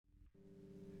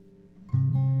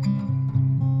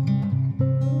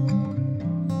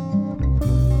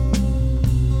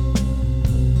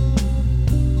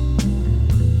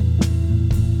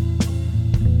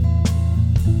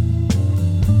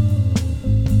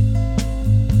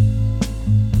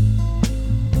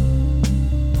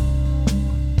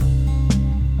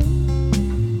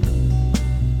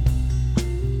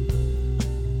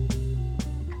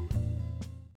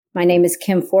My name is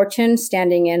Kim Fortune,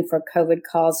 standing in for COVID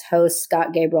Calls host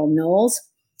Scott Gabriel Knowles.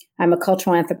 I'm a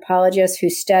cultural anthropologist who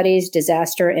studies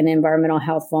disaster and environmental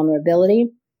health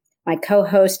vulnerability. My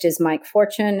co-host is Mike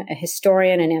Fortune, a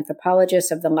historian and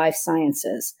anthropologist of the life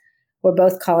sciences. We're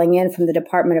both calling in from the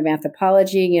Department of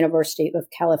Anthropology, University of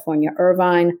California,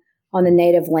 Irvine, on the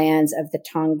native lands of the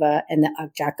Tongva and the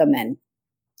Akjakamén.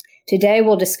 Today,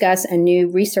 we'll discuss a new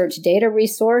research data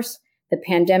resource, the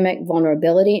Pandemic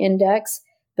Vulnerability Index,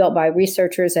 built by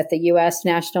researchers at the U.S.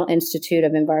 National Institute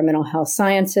of Environmental Health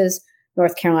Sciences,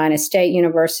 North Carolina State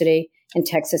University, and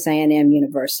Texas A&M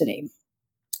University.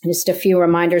 Just a few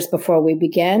reminders before we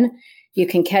begin. You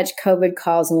can catch COVID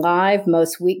Calls live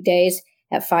most weekdays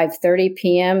at 5:30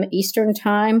 p.m. Eastern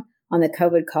Time on the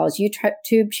COVID Calls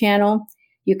YouTube channel.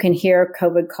 You can hear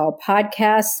COVID Call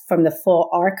podcasts from the full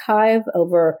archive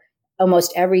over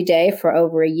almost every day for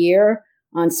over a year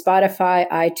on Spotify,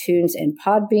 iTunes, and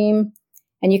Podbeam.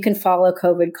 And you can follow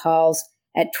COVID Calls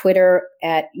at Twitter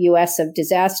at US of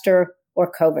Disaster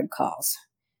or COVID Calls.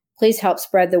 Please help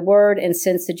spread the word and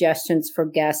send suggestions for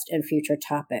guests and future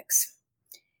topics.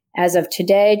 As of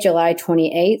today, July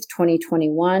 28th,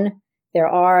 2021, there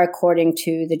are, according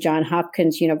to the Johns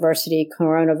Hopkins University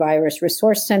Coronavirus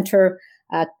Resource Center,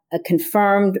 a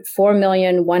confirmed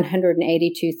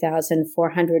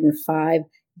 4,182,405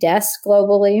 deaths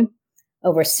globally,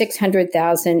 over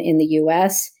 600,000 in the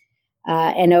U.S.,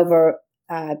 and over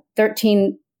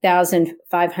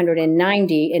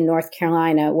 13,590 in North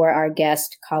Carolina, where our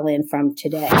guests call in from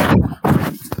today.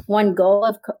 One goal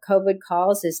of COVID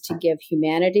Calls is to give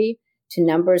humanity to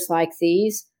numbers like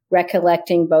these,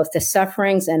 recollecting both the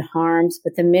sufferings and harms,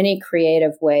 but the many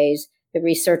creative ways the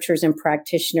researchers and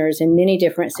practitioners in many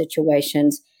different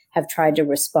situations have tried to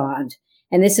respond.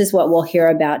 And this is what we'll hear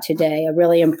about today, a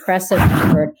really impressive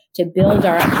effort to build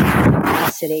our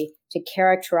capacity to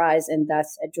characterize and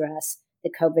thus address the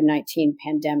COVID-19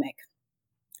 pandemic.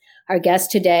 Our guests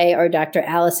today are Dr.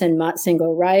 Allison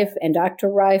Motsinger-Rife and Dr.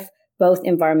 Rife, both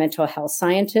environmental health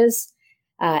scientists.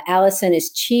 Allison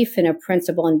is chief and a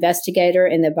principal investigator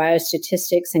in the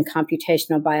Biostatistics and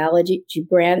Computational Biology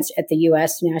branch at the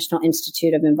U.S. National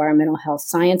Institute of Environmental Health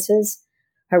Sciences.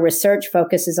 Her research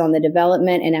focuses on the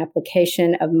development and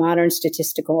application of modern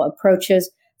statistical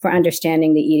approaches for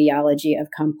understanding the etiology of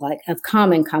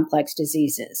common complex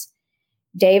diseases.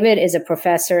 David is a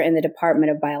professor in the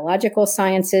Department of Biological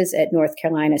Sciences at North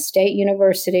Carolina State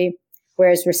University,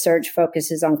 where his research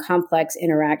focuses on complex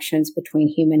interactions between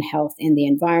human health and the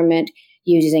environment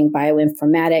using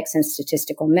bioinformatics and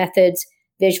statistical methods,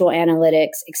 visual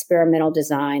analytics, experimental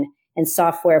design, and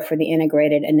software for the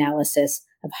integrated analysis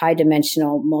of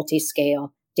high-dimensional,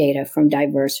 multi-scale data from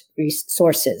diverse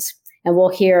sources. And we'll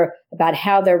hear about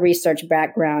how their research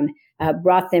background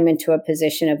brought them into a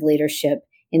position of leadership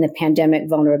in the Pandemic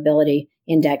Vulnerability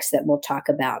Index that we'll talk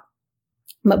about.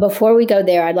 But before we go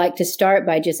there, I'd like to start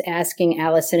by just asking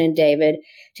Allison and David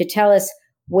to tell us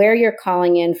where you're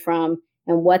calling in from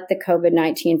and what the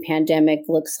COVID-19 pandemic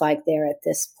looks like there at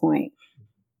this point.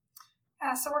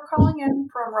 So we're calling in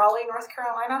from Raleigh, North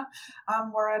Carolina.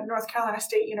 We're at North Carolina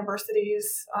State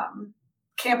University's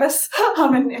campus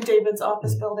in David's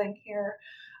office building here.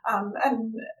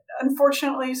 And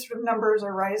unfortunately, sort of numbers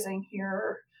are rising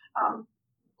here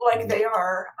like they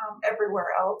are everywhere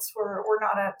else. We're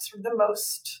not at sort of the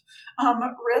most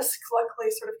risk. Luckily,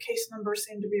 sort of case numbers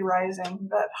seem to be rising,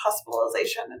 but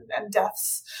hospitalization and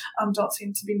deaths don't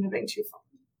seem to be moving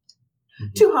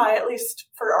too high, at least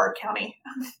for our county.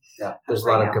 Yeah, there's a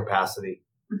lot of capacity,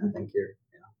 I think, here.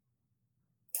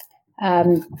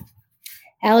 Yeah.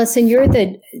 Allison, you're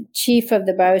the chief of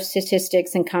the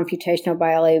Biostatistics and Computational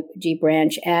Biology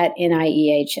branch at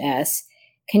NIEHS.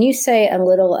 Can you say a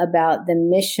little about the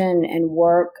mission and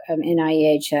work of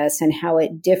NIEHS and how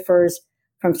it differs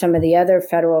from some of the other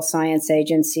federal science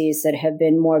agencies that have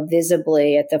been more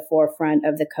visibly at the forefront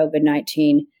of the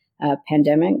COVID-19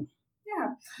 pandemic?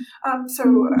 Yeah.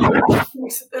 So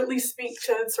at least speak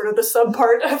to sort of the sub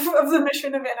part of the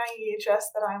mission of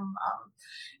NIEHS that I'm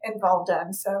involved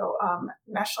in. So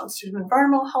National Institute of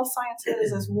Environmental Health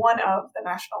Sciences is one of the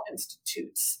National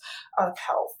Institutes of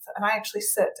Health. And I actually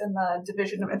sit in the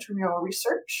Division of Intramural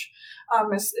Research,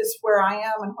 is where I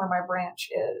am and where my branch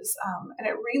is. And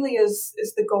it really is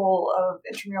the goal of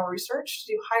intramural research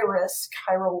to do high risk,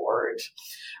 high reward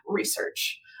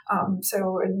research.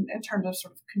 So in terms of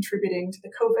sort of contributing to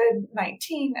the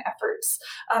COVID-19 efforts,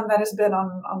 that has been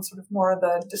on sort of more of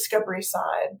the discovery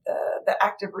side, the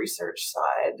active research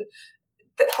side,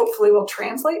 that hopefully will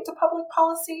translate to public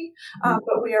policy.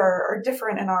 But we are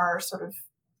different in our sort of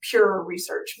pure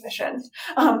research mission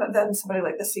than somebody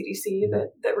like the CDC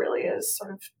that really is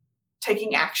sort of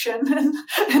taking action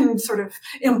and sort of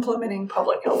implementing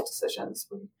public health decisions.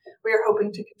 We are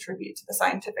hoping to contribute to the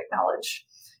scientific knowledge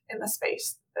in the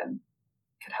space that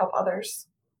could help others.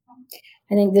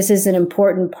 I think this is an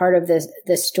important part of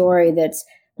the story that's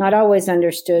not always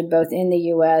understood, both in the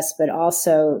U.S., but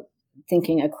also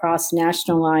thinking across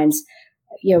national lines,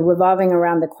 revolving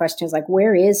around the questions like,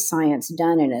 where is science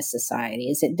done in a society?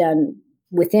 Is it done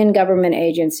within government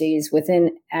agencies,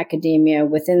 within academia,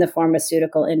 within the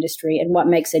pharmaceutical industry, and what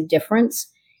makes a difference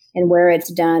and where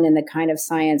it's done and the kind of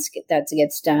science that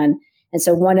gets done? And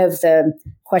so one of the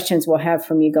questions we'll have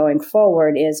from you going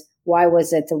forward is, why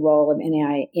was it the role of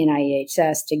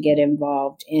NIEHS to get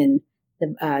involved in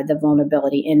the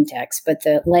vulnerability index? But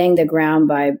laying the ground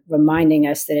by reminding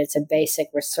us that it's a basic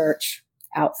research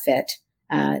outfit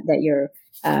that you're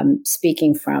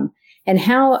speaking from.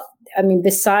 And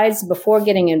besides, before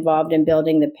getting involved in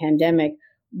building the pandemic,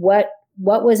 what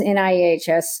was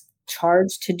NIEHS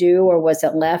charged to do, or was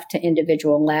it left to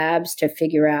individual labs to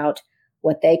figure out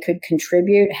what they could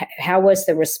contribute? How was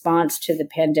the response to the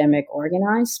pandemic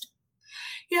organized?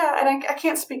 Yeah, and I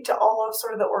can't speak to all of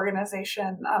sort of the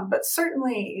organization, but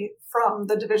certainly from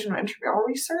the Division of Intramural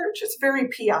Research, it's very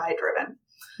PI driven.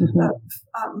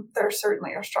 Mm-hmm. There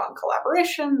certainly are strong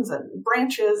collaborations and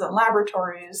branches and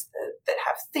laboratories that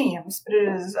have themes, but it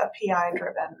is a PI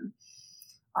driven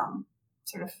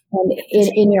sort of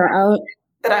in your own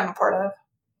that I'm a part of.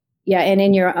 Yeah, and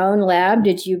in your own lab,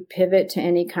 did you pivot to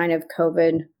any kind of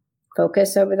COVID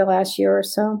focus over the last year or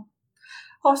so?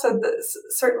 Also,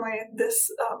 certainly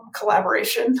this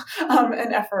collaboration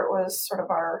and effort was sort of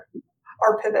our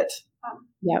pivot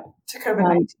to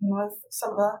COVID-19 with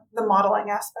some of the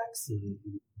modeling aspects.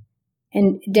 Mm-hmm.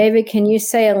 And David, can you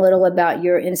say a little about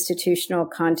your institutional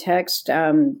context?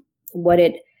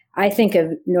 I think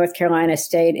of North Carolina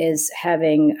State as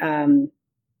having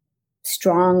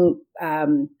strong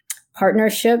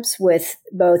partnerships with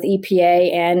both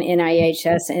EPA and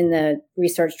NIEHS in the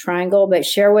research triangle, but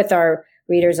share with our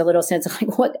readers a little sense of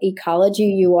like what ecology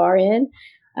you are in.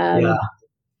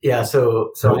 Yeah.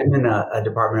 So I'm in a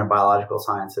Department of Biological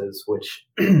Sciences, which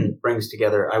brings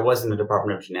together, I was in the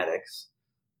Department of Genetics.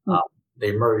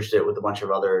 They merged it with a bunch of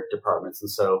other departments.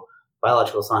 And so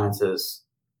Biological Sciences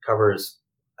covers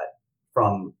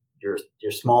from your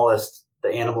smallest, the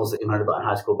animals that you learned about in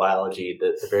high school biology,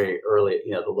 the very early,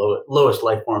 the lowest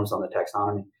life forms on the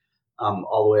taxonomy,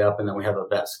 all the way up. And then we have a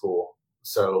vet school.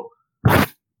 So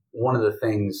one of the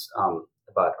things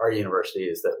about our university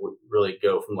is that we really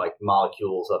go from like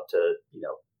molecules up to,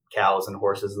 cows and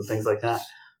horses and things like that.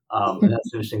 And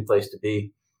that's an interesting place to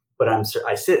be. But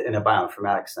I sit in a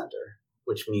bioinformatics center,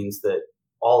 which means that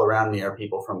all around me are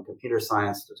people from computer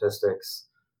science, statistics,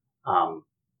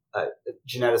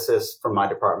 geneticists from my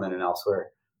department and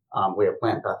elsewhere. We have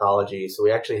plant pathology. So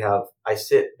I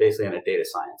sit basically in a data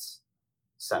science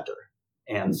center.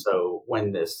 And so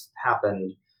when this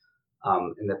happened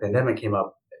and the pandemic came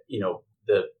up,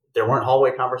 there weren't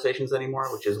hallway conversations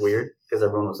anymore, which is weird because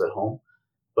everyone was at home.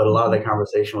 But a lot of the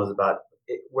conversation was about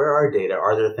where are data?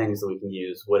 Are there things that we can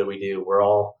use? What do we do? We're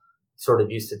all sort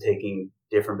of used to taking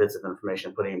different bits of information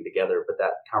and putting them together, but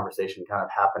that conversation kind of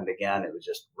happened again. It was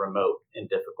just remote and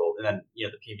difficult. And then,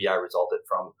 the PBI resulted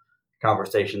from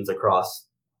conversations across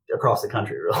the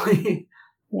country, really.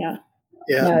 Yeah.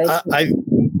 Yeah.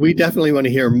 We definitely want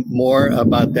to hear more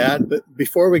about that. But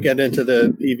before we get into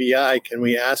the PBI, can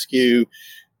we ask you,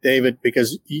 David,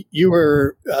 because you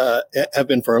have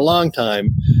been for a long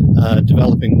time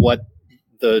developing what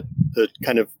the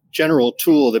kind of general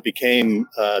tool that became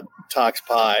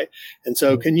ToxPi. And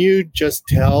so can you just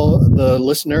tell the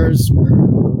listeners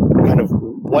kind of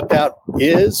what that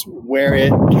is, where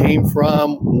it came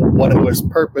from, what it was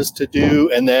purposed to do,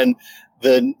 and then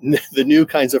the new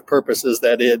kinds of purposes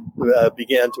that it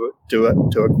began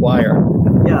to acquire?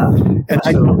 Yeah. And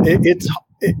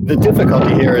the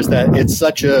difficulty here is that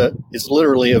it's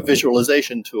literally a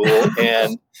visualization tool,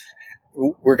 and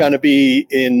we're going to be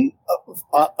in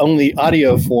only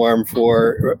audio form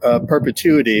for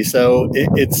perpetuity. So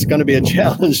it's going to be a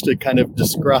challenge to kind of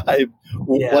describe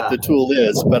what the tool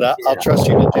is, but I'll trust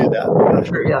you to do that.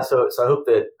 Sure. Yeah. So I hope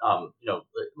that,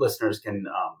 listeners can,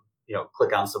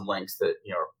 click on some links that,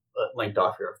 are linked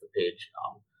off here off the page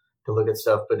to look at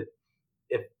stuff. But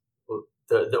if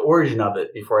the origin of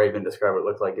it, before I even describe what it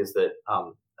looked like, is that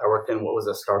I worked in what was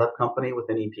a startup company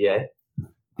within EPA.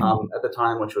 At the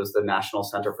time, which was the National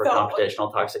Center for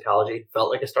Computational Toxicology, felt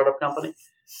like a startup company.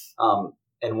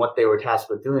 And what they were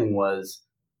tasked with doing was,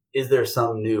 is there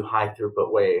some new high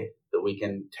throughput way that we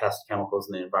can test chemicals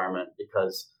in the environment?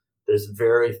 Because there's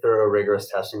very thorough, rigorous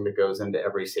testing that goes into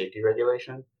every safety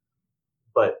regulation.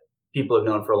 But people have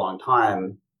known for a long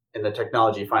time, and the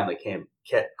technology finally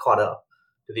caught up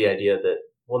to the idea that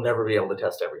we'll never be able to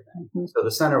test everything. Mm-hmm. So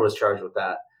the center was charged with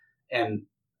that, and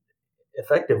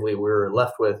effectively we were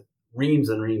left with reams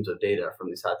and reams of data from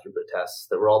these high throughput tests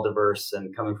that were all diverse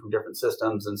and coming from different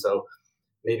systems. And so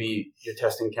maybe you're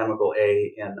testing chemical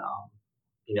A in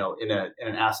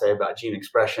an assay about gene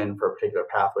expression for a particular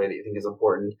pathway that you think is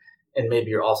important. And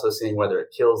maybe you're also seeing whether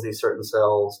it kills these certain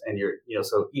cells, and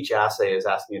so each assay is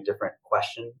asking a different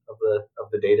question of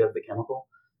the data of the chemical.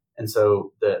 And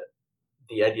so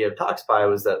the idea of ToxBio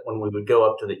was that when we would go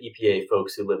up to the EPA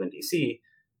folks who live in DC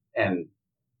and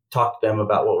talk to them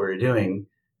about what we were doing,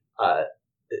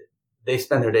 they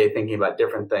spend their day thinking about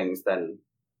different things than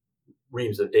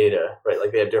reams of data, right?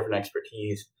 Like they have different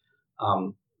expertise.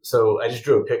 So I just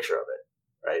drew a picture of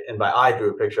it, right? And by I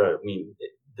drew a picture of it, I mean,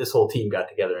 this whole team got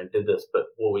together and did this. But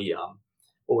what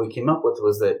we came up with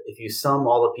was that if you sum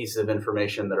all the pieces of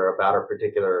information that are about a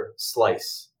particular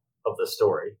slice of the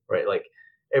story, right? Like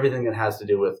everything that has to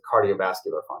do with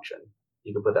cardiovascular function,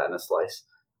 you could put that in a slice.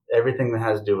 Everything that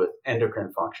has to do with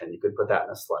endocrine function, you could put that in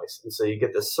a slice. And so you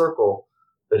get this circle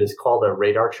that is called a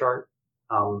radar chart.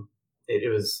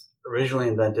 It was originally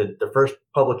invented, the first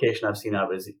publication I've seen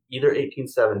of is either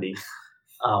 1870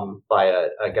 by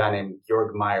a guy named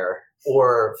Georg Meyer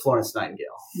or Florence Nightingale,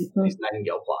 mm-hmm. These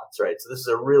Nightingale plots, right? So this is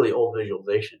a really old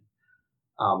visualization.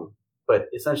 But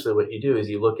essentially what you do is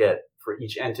you look at, for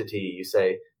each entity, you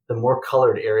say, the more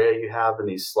colored area you have in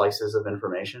these slices of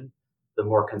information, the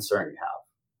more concern you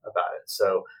have about it.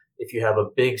 So if you have a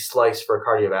big slice for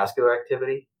cardiovascular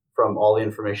activity from all the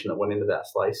information that went into that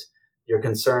slice, you're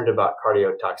concerned about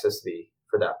cardiotoxicity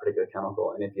for that particular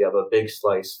chemical. And if you have a big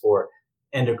slice for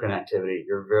endocrine activity,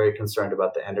 you're very concerned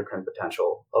about the endocrine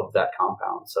potential of that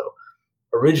compound. So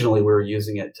originally we were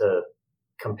using it to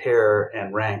compare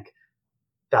and rank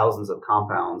thousands of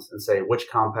compounds and say which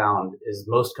compound is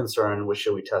most concerned, which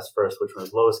should we test first, which one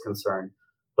is lowest concern.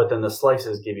 But then the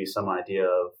slices give you some idea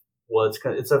of, well,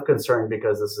 it's of concern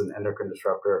because this is an endocrine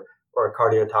disruptor or a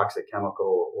cardiotoxic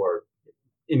chemical or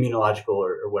immunological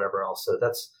or whatever else. So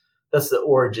that's the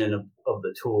origin of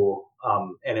the tool,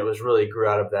 and it was really grew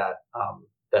out of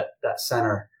that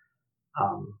center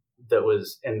that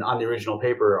was, and on the original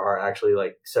paper are actually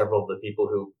like several of the people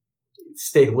who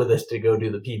stayed with us to go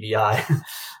do the PBI.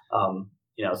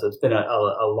 So it's been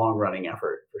a long running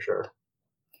effort for sure.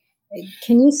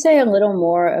 Can you say a little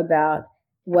more about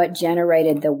what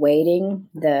generated the weighting,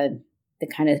 the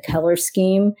kind of color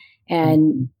scheme,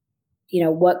 and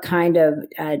what kind of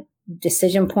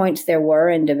decision points there were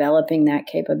in developing that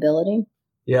capability?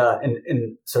 Yeah,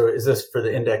 and so is this for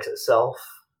the index itself?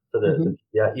 For the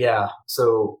mm-hmm. Yeah.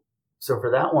 So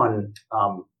for that one,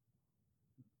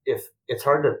 if it's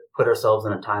hard to put ourselves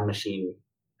in a time machine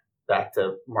back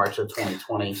to March of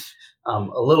 2020,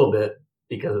 a little bit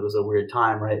because it was a weird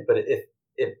time, right? But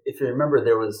if you remember,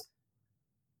 there was,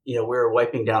 we were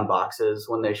wiping down boxes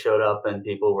when they showed up, and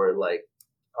people were like,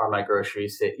 "Are my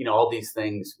groceries safe?" All these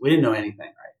things. We didn't know anything,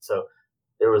 right? So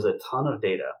there was a ton of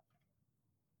data,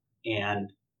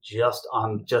 and just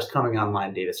coming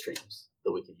online data streams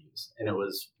that we could use, and it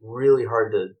was really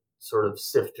hard to sort of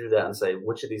sift through that and say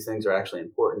which of these things are actually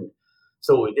important.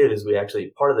 So what we did is we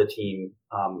actually, part of the team,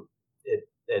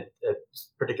 at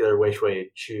particular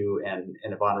Wei-Shui Chu and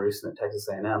Yvonne Rusin at Texas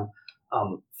A&M,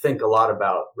 think a lot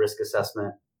about risk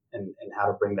assessment and how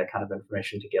to bring that kind of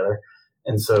information together.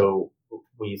 And so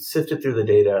we sifted through the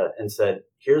data and said,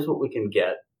 here's what we can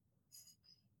get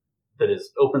that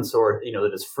is open source,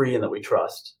 that is free and that we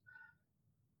trust.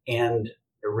 And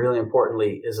really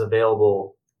importantly, is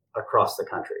available across the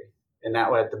country. And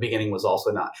that at the beginning was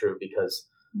also not true because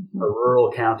mm-hmm. a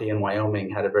rural county in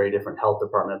Wyoming had a very different health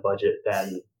department budget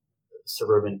than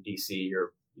suburban DC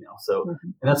so, mm-hmm.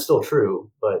 and that's still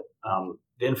true, but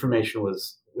the information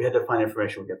we had to find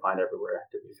information we could find everywhere,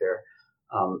 to be fair.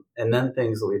 And then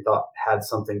things that we thought had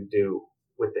something to do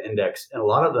with the index. And a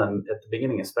lot of them at the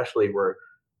beginning, especially, were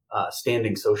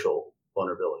standing social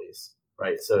vulnerabilities,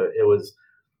 right? So it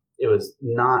was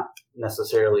not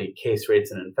necessarily case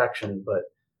rates and infection, but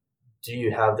do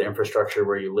you have the infrastructure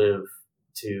where you live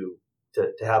to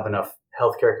have enough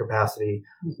healthcare capacity?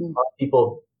 Mm-hmm. Are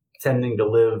people tending to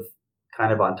live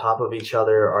kind of on top of each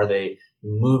other? Are they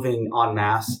moving en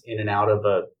masse in and out of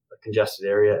a congested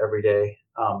area every day?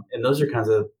 And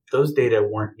those data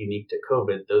weren't unique to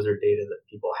COVID. Those are data that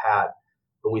people had,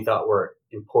 but we thought were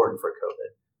important for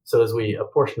COVID. So as we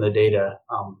apportion the data,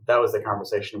 that was the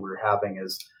conversation we were having,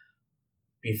 is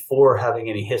before having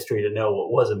any history to know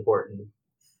what was important,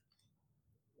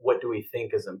 what do we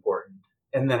think is important?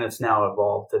 And then it's now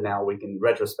evolved to now we can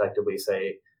retrospectively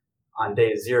say on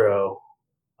day 0,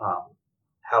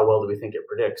 how well do we think it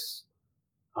predicts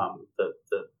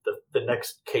the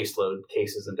next caseload,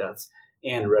 cases and deaths,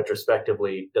 and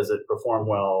retrospectively, does it perform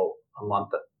well a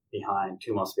month behind,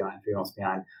 2 months behind, 3 months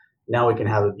behind? Now we can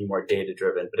have it be more data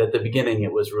driven. But at the beginning,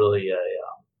 it was really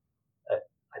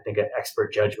I think an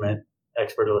expert judgment,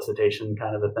 expert elicitation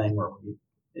kind of a thing, where we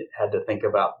had to think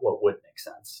about what would make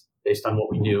sense based on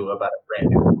what we knew about a brand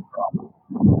new problem.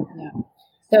 Yeah.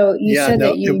 So you said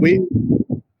that you.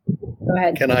 Go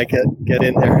ahead. Can I get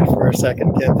in there for a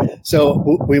second, Kim? So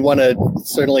we want to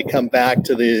certainly come back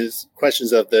to these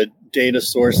questions of the data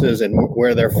sources and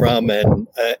where they're from, and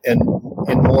in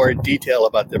more detail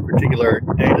about the particular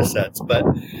data sets. But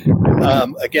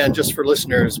again, just for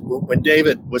listeners, when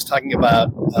David was talking about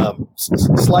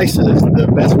slices, the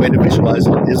best way to visualize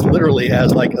it is literally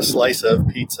as like a slice of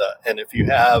pizza. And if you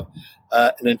have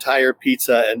an entire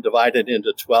pizza and divide it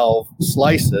into 12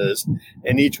 slices,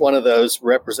 and each one of those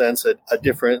represents a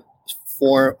different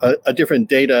form, a different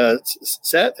data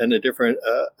set and a different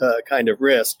kind of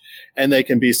risk. And they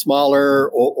can be smaller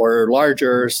or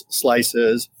larger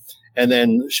slices, and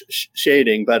then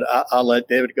shading. But I'll let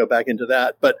David go back into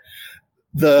that. But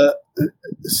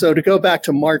so to go back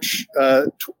to March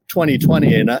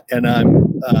 2020, and I'm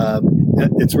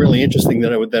it's really interesting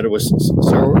that it was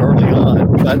so early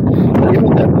on. But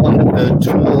given that one of the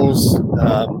tools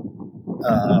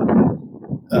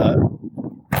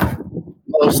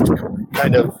most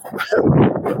kind of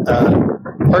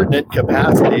pertinent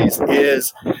capacities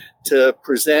is to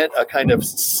present a kind of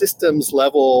systems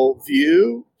level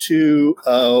view to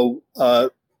a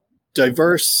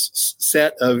diverse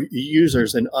set of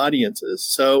users and audiences.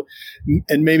 So,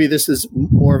 and maybe this is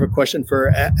more of a question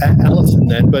for Allison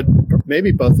then, but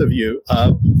maybe both of you.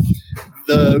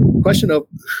 The question of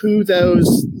who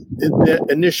the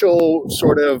initial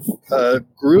sort of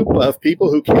group of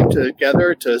people who came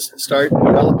together to start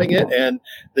developing it, and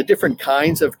the different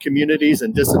kinds of communities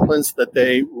and disciplines that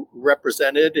they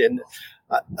represented in,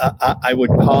 I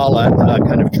would call a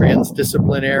kind of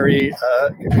transdisciplinary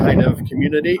kind of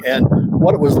community, and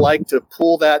what it was like to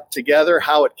pull that together,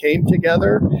 how it came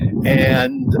together,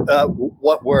 and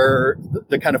what were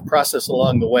the kind of process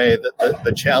along the way,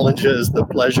 the challenges, the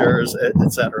pleasures,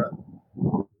 etc.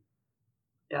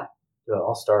 Yeah, so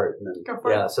I'll start. And then, Go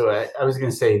for it. So I was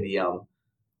going to say the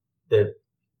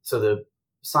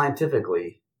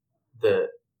scientifically, there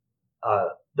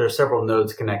are several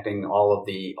nodes connecting all of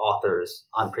the authors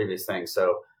on previous things.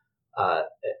 So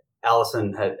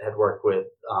Allison had worked with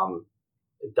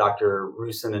Dr.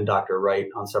 Rusin and Dr. Wright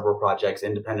on several projects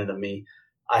independent of me.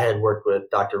 I had worked with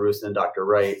Dr. Rusin and Dr.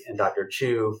 Wright and Dr.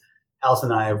 Chu.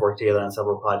 Allison and I have worked together on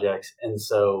several projects. And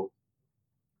so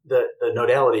the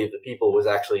nodality of the people was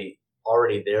actually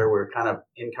already there. We were kind of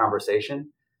in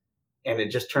conversation. And it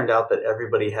just turned out that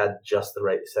everybody had just the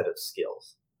right set of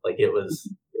skills. Like it was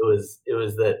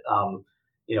that,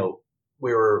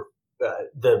 we were,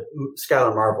 the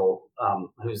Skylar Marvel,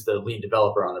 who's the lead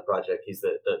developer on the project, he's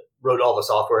the wrote all the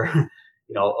software,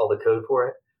 all the code for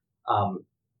it.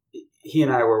 He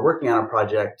and I were working on a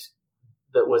project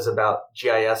that was about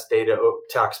GIS data,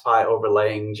 ToxPy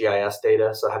overlaying GIS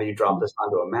data. So how do you drop this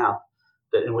onto a map?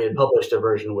 And we had published a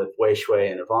version with Wei Shui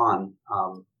and Yvonne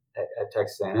at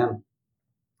Texas A&M.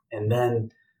 And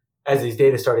then as these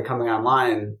data started coming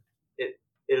online,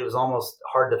 it was almost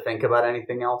hard to think about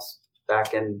anything else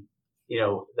back in,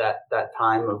 that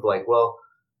time of like, well,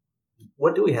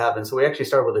 what do we have? And so we actually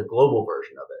started with a global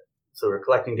version of it. So we're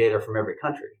collecting data from every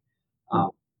country.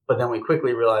 But then we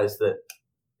quickly realized that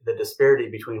the disparity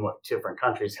between what different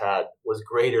countries had was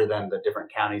greater than the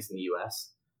different counties in the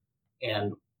US.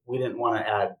 And we didn't want to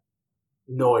add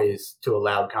noise to a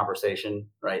loud conversation,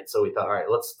 right? So we thought, all right,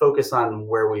 let's focus on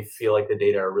where we feel like the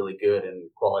data are really good and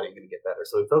quality going to get better.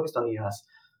 So we focused on the US.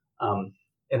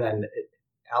 And then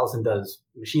Allison does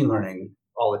machine learning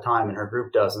all the time, and her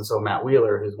group does. And so Matt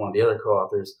Wheeler, who's one of the other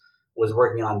co-authors, was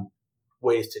working on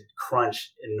ways to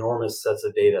crunch enormous sets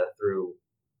of data through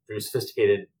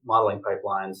sophisticated modeling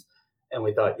pipelines. And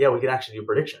we thought, yeah, we can actually do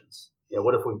predictions.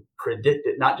 What if we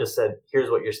predicted, not just said, here's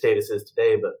what your status is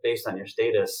today, but based on your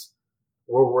status,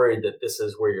 we're worried that this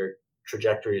is where your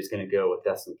trajectory is going to go with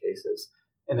deaths and cases.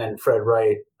 And then Fred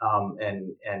Wright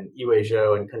and Yue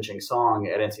Zhou and Kunqing Song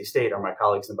at NC State are my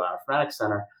colleagues in the Bioinformatics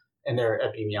Center, and they're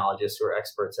epidemiologists who are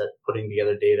experts at putting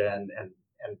together data and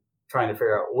trying to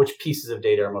figure out which pieces of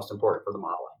data are most important for the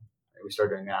modeling. And we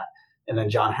started doing that. And then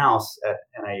John House at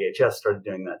NIEHS started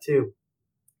doing that too,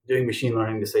 doing machine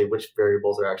learning to say which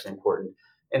variables are actually important.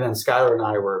 And then Skylar and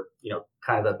I were,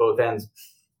 kind of at both ends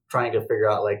trying to figure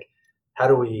out, like, how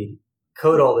do we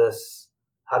code all this?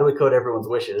 How do we code everyone's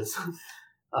wishes?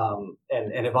 and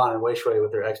Yvonne and Weishui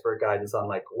with their expert guidance on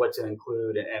like what to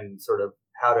include and sort of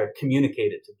how to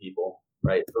communicate it to people,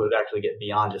 right? So it would actually get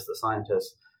beyond just the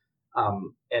scientists.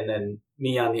 And then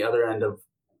me on the other end of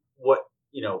what,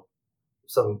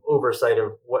 some oversight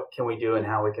of what can we do and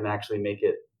how we can actually make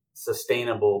it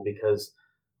sustainable, because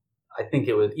I think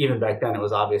it was, even back then, it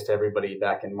was obvious to everybody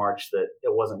back in March that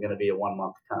it wasn't going to be a 1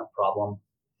 month kind of problem.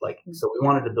 So we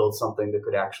wanted to build something that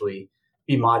could actually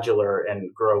be modular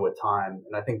and grow with time.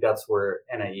 And I think that's where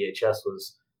NIEHS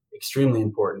was extremely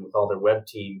important with all their web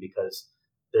team, because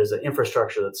there's an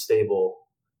infrastructure that's stable,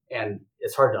 and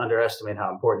it's hard to underestimate how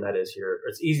important that is here.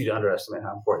 It's easy to underestimate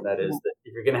how important that is, that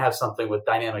if you're going to have something with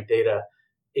dynamic data,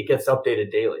 it gets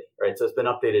updated daily, right? So it's been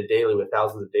updated daily with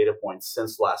thousands of data points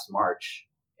since last March,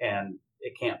 and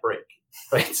it can't break,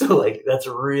 right? So like that's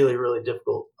really, really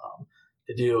difficult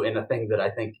to do, and a thing that I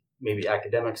think maybe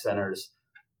academic centers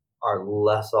are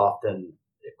less often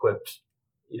equipped,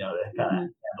 to kind of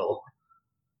handle.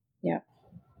 Yeah.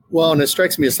 Well, and it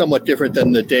strikes me as somewhat different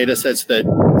than the data sets that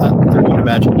I would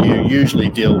imagine you usually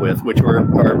deal with, which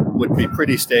would be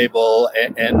pretty stable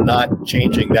and not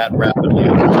changing that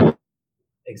rapidly.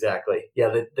 Exactly. Yeah,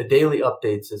 the daily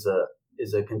updates is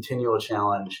a continual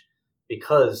challenge,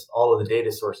 because all of the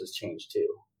data sources change too.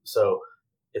 So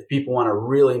if people want to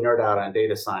really nerd out on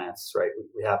data science, right,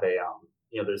 we have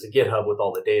there's a GitHub with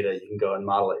all the data. You can go and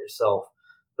model it yourself,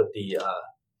 but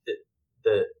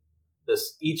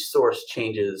each source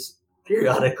changes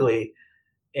periodically,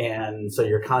 and so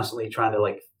you're constantly trying to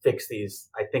like fix these.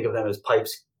 I think of them as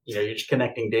pipes. You're just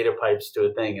connecting data pipes to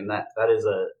a thing, and that is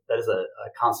a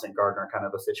constant gardener kind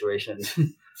of a situation.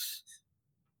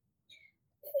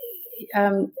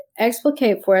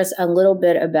 Explicate for us a little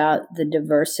bit about the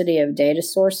diversity of data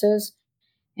sources.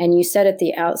 And you said at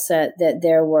the outset that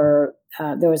there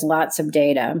was lots of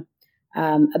data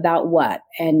about what,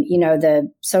 and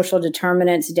the social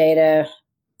determinants data,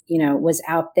 was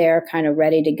out there, kind of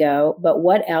ready to go. But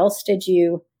what else did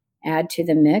you add to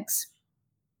the mix?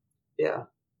 Yeah,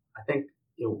 I think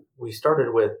we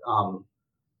started with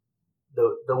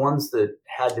the ones that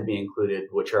had to be included,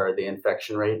 which are the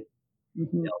infection rate.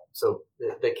 Mm-hmm. So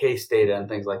the case data and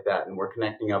things like that, and we're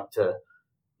connecting up to,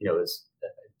 is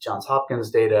Johns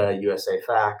Hopkins data, USA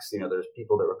Facts. There's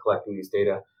people that were collecting these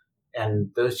data, and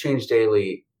those change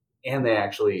daily, and they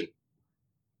actually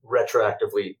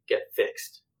retroactively get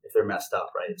fixed if they're messed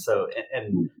up, right? So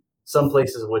and some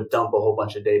places would dump a whole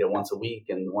bunch of data once a week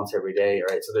and once every day,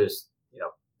 right? So there's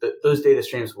those data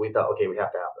streams, we thought, okay, we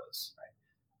have to have those,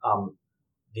 right?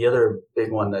 The other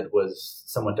big one that was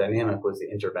somewhat dynamic was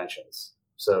the interventions.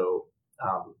 So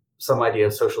some idea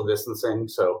of social distancing.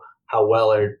 So how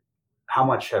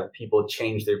much have people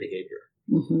changed their behavior?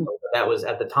 Mm-hmm. That was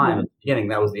at the time, at the beginning,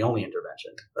 that was the only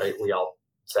intervention, right? We all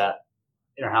sat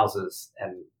in our houses,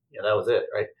 and that was it,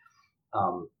 right?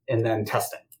 And then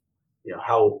testing.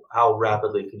 How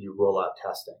rapidly could you roll out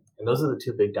testing? And those are the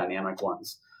two big dynamic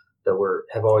ones that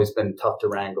have always been tough to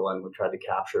wrangle, and we tried to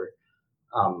capture.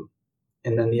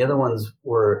 And then the other ones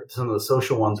were, some of the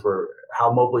social ones were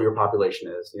how mobile your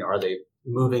population is. Are they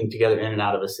moving together in and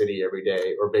out of a city every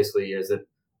day, or basically is it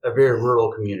a very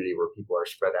rural community where people are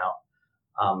spread out?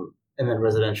 And then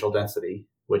residential density,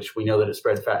 which we know that it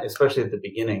spread fast, especially at the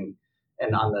beginning.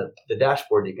 And on the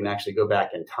dashboard, you can actually go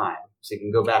back in time. So you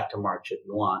can go back to March if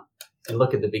you want and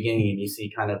look at the beginning, and you see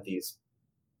kind of these,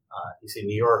 you see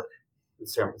New York and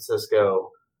San Francisco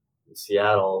and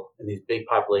Seattle, and these big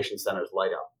population centers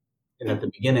light up. And at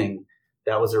the beginning,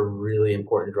 that was a really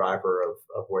important driver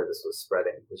of where this was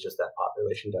spreading, was just that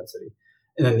population density.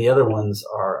 And then the other ones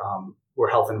were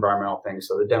health environmental things.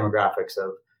 So the demographics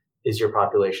of, is your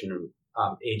population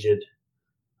aged?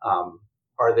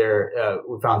 Are there,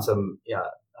 we found some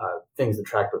things that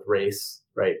tracked with race,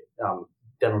 right?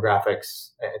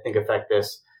 Demographics, I think, affect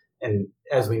this. And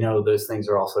as we know, those things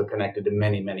are also connected to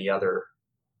many, many other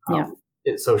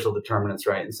social determinants,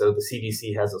 right? And so the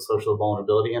CDC has a social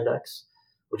vulnerability index,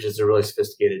 which is a really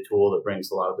sophisticated tool that brings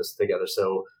a lot of this together.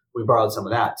 So we borrowed some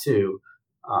of that too,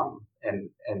 and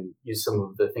used some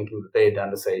of the thinking that they had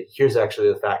done to say, here's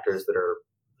actually the factors that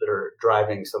are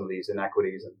driving some of these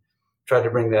inequities, and tried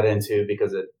to bring that into,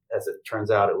 because as it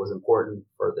turns out, it was important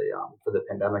for the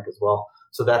pandemic as well.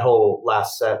 So that whole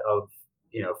last set of,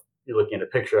 you're looking at a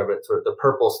picture of it, sort of the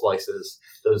purple slices,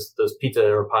 those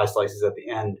pizza or pie slices at the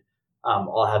end,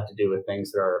 all have to do with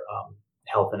things that are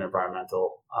health and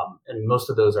environmental. And most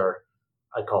of those are,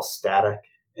 I'd call static,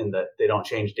 in that they don't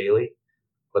change daily,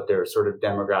 but they're sort of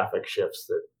demographic shifts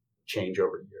that change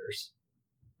over years.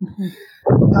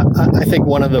 I think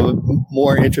one of the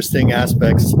more interesting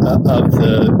aspects of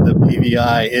the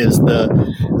PVI is the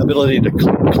ability to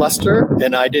cluster.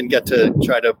 And I didn't get to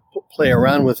try to play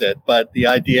around with it, but the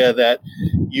idea that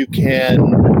you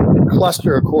can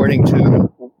cluster according to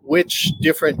which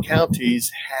different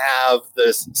counties have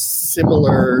this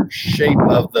similar shape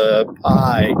of the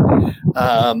pie.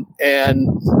 And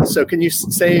so can you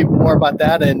say more about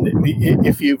that? And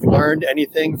if you've learned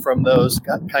anything from those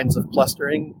kinds of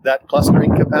clustering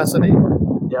capacity?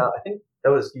 Yeah, I think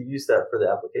you used that for the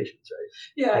applications, right?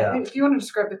 Yeah. If you want to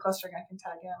describe the clustering, I can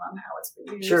tag in on how it's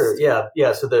been used. Sure.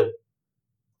 Yeah.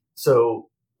 So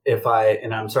if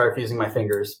and I'm sorry for using my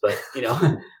fingers, but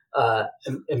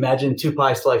imagine 2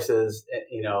 pie slices,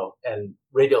 and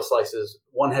radial slices.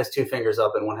 One has 2 fingers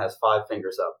up and one has 5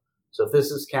 fingers up. So if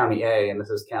this is county A and this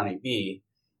is county B,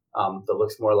 that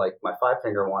looks more like my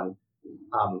 5-finger one.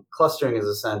 Clustering is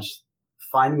essentially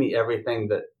find me everything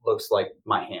that looks like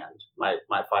my hand, my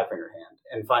 5-finger hand,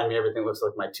 and find me everything that looks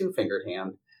like my 2-fingered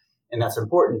hand. And that's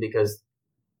important because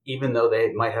even though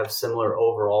they might have similar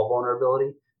overall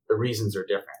vulnerability, the reasons are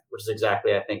different, which is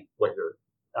exactly, I think, what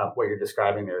you're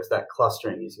describing there is that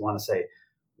clustering is you want to say,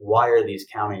 why are these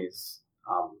counties,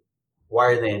 why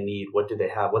are they in need? What do they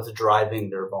have? What's driving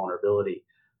their vulnerability?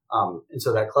 And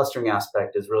so that clustering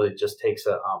aspect is really just takes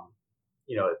a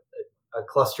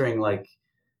clustering like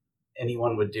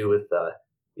anyone would do with,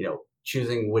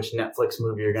 choosing which Netflix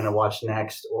movie you're going to watch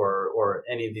next or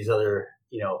any of these other,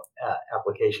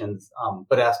 applications,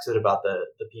 but asks it about the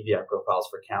PVI profiles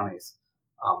for counties.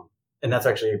 And that's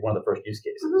actually one of the first use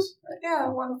cases. Right? Yeah,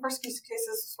 one of the first use cases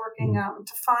is working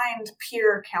to find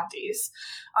peer counties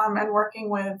and working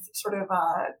with sort of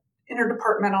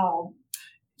interdepartmental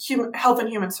health and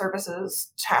human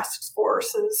services task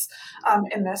forces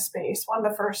in this space. One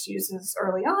of the first uses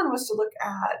early on was to look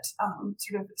at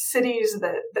sort of cities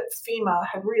that FEMA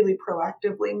had really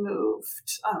proactively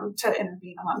moved to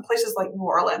intervene on, places like New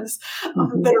Orleans that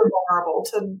are vulnerable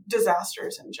to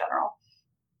disasters in general.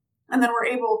 And then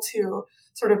we're able to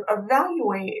sort of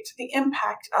evaluate the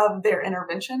impact of their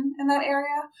intervention in that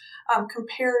area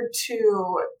compared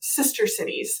to sister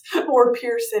cities or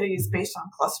peer cities based on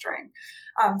clustering.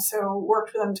 So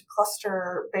worked with them to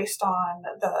cluster based on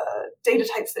the data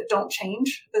types that don't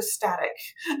change, the static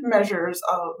measures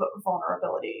of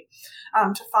vulnerability,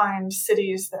 to find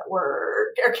cities that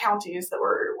or counties that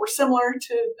were similar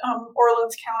to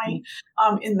Orleans County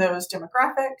in those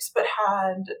demographics, but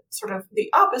had sort of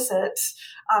the opposite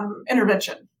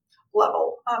intervention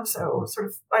level. So sort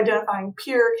of identifying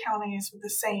peer counties with the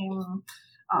same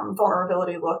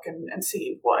vulnerability look and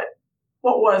see what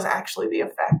was actually the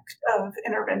effect of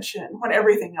intervention when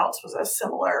everything else was as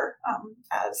similar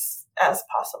as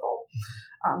possible.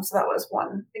 So that was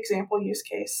one example use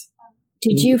case.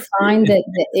 Did you find that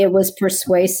it was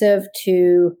persuasive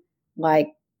to like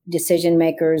decision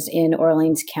makers in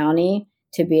Orleans County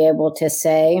to be able to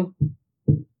say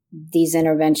these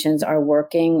interventions are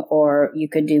working, or you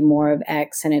could do more of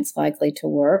X and it's likely to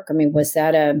work? I mean,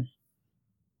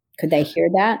 could they hear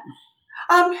that?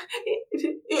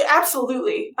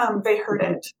 Absolutely. They heard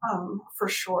it for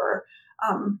sure.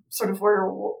 Sort of where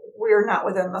we're not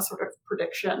within the sort of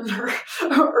prediction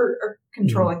or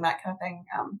controlling that kind of thing.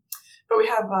 But we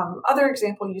have other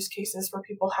example use cases where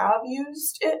people have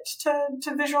used it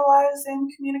to visualize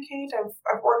and communicate.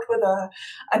 I've worked with a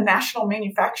national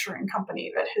manufacturing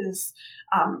company that has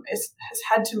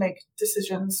had to make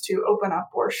decisions to open up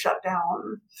or shut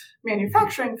down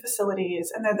manufacturing facilities,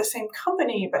 and they're the same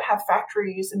company but have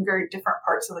factories in very different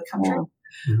parts of the country.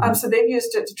 Yeah. So they've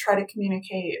used it to try to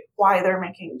communicate why they're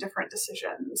making different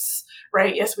decisions,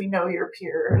 right? Yes, we know your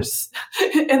peers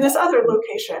in this other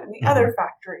location, in the other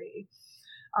factory,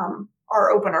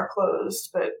 are open or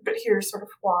closed, but here's sort of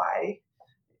why.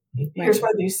 Here's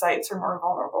why these sites are more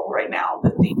vulnerable right now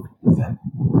than these.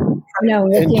 No,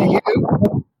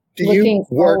 do you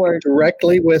work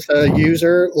directly with a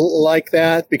user like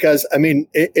that? Because I mean,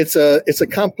 it's a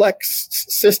complex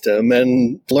system,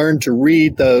 and learn to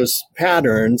read those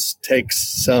patterns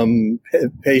takes some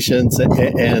patience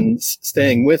and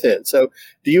staying with it. So,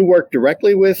 do you work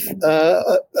directly with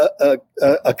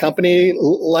a company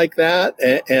like that?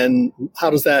 And how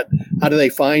do they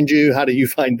find you? How do you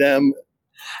find them?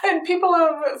 And people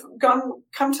have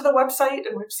come to the website,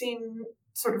 and we've seen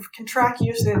sort of can track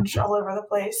usage all over the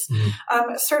place.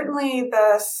 Certainly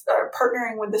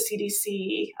partnering with the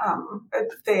CDC,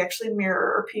 they actually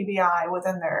mirror PVI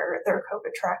within their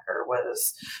COVID tracker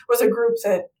was a group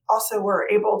that also were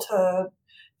able to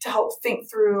to help think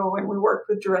through, and we worked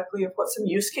with directly of what some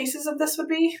use cases of this would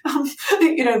be.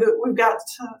 We've got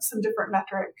some different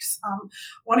metrics.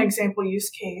 One example use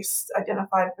case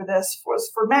identified for this was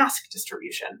for mask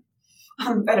distribution.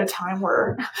 At a time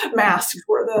where masks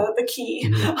were the key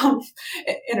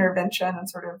intervention and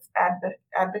sort of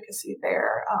advocacy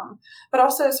there. But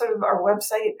also sort of our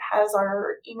website has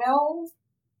our email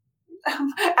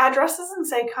addresses and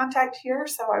say contact here.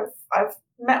 So I've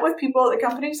met with people at the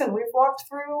companies and we've walked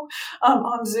through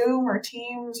on Zoom or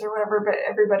Teams or whatever, but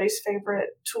everybody's favorite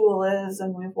tool is,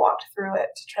 and we've walked through it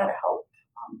to try to help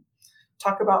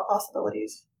talk about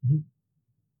possibilities.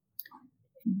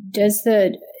 Does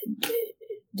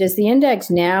the index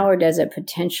now, or does it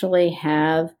potentially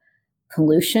have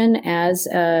pollution as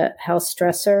a health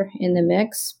stressor in the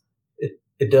mix?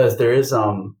 It does. There is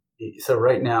so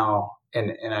right now,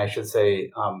 and I should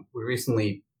say, we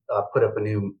recently put up a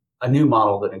new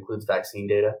model that includes vaccine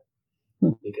data,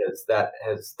 because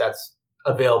that's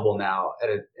available now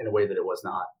in a way that it was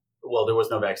not. Well, there was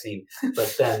no vaccine,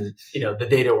 but then the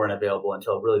data weren't available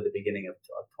until really the beginning of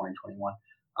 2021.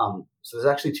 So there's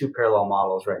actually two parallel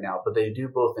models right now, but they do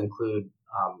both include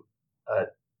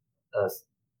a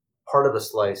part of a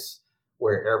slice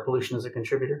where air pollution is a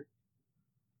contributor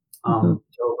to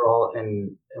overall,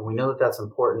 and we know that that's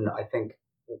important. I think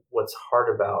what's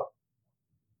hard about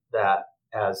that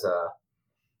as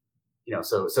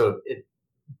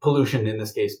pollution in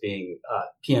this case being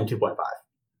PM 2.5.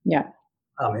 Yeah.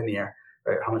 In the air,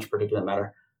 right? How much particulate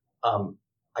matter?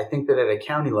 I think that at a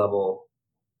county level,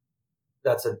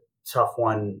 that's a tough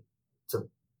one to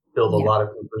build a lot of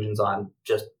conclusions on,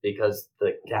 just because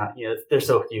the county, they're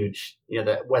so huge.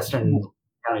 The western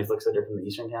counties look so different than the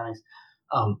eastern counties.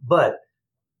 But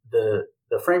the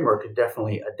framework could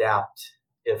definitely adapt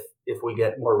if we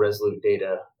get more resolute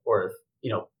data, or if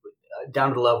down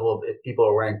to the level of if people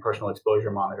are wearing personal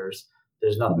exposure monitors.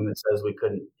 There's nothing that says we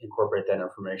couldn't incorporate that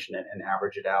information and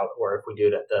average it out, or if we do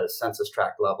it at the census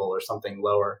tract level or something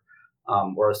lower.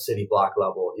 Or a city block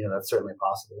level, that's certainly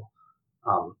possible.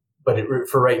 But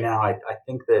for right now, I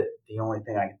think that the only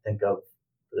thing I can think of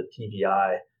for the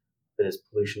TBI that is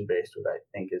pollution based, what I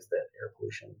think is that air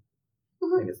pollution.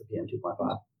 I think it's the PM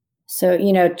 2.5. So,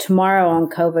 tomorrow on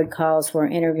COVID calls, we're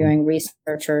interviewing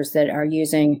researchers that are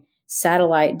using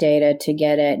satellite data to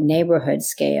get at neighborhood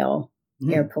scale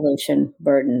air pollution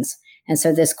burdens. And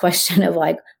so this question of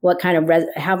what kind of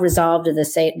how resolved does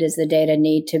the data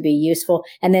need to be useful?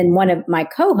 And then one of my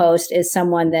co-hosts is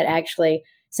someone that actually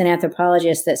is an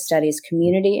anthropologist that studies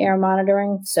community air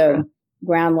monitoring. So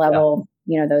ground level,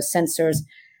 those sensors.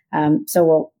 So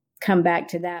we'll come back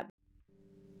to that.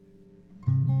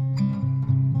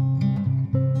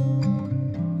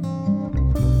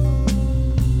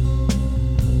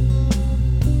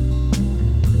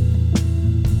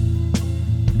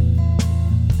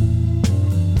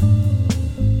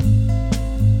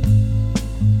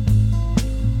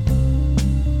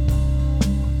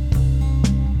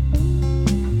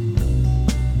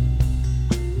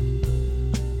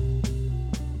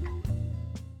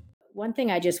 One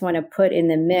thing I just want to put in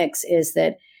the mix is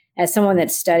that as someone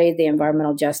that studied the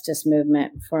environmental justice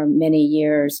movement for many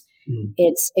years,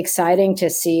 it's exciting to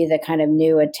see the kind of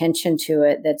new attention to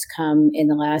it that's come in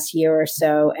the last year or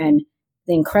so, and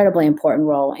the incredibly important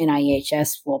role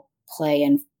NIEHS will play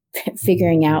in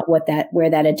figuring out where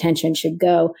that attention should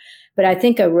go. But I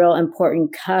think a real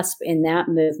important cusp in that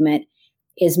movement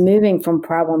is moving from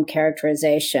problem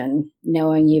characterization,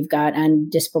 knowing you've got a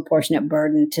disproportionate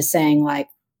burden, to saying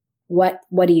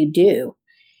what do you do?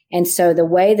 And so the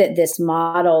way that this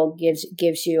model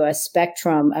gives you a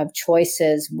spectrum of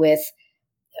choices with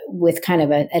kind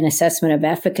of an assessment of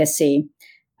efficacy,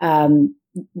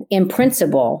 in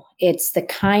principle, it's the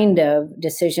kind of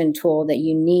decision tool that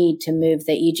you need to move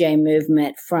the EJ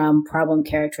movement from problem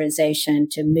characterization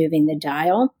to moving the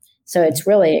dial. So it's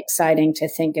really exciting to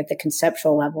think at the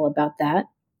conceptual level about that.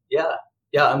 Yeah,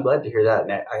 I'm glad to hear that.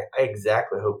 And I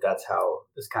exactly hope that's how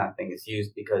this kind of thing is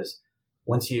used, because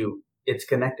it's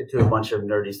connected to a bunch of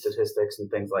nerdy statistics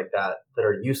and things like that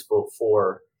are useful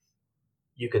for,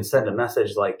 you can send a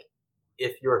message like,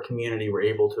 if your community were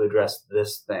able to address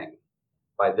this thing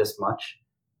by this much,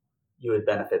 you would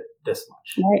benefit this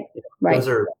much. Right. Those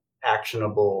are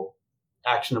actionable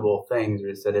things.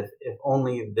 Is that if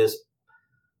only this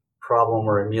problem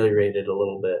were ameliorated a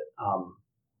little bit,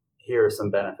 here are some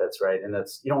benefits, right? And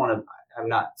that's, I'm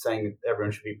not saying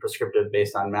everyone should be prescriptive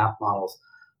based on math models,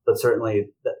 but certainly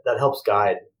that helps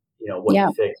guide, what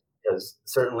you fix. Because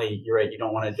certainly you're right. You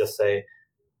don't want to just say,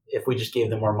 if we just gave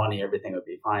them more money, everything would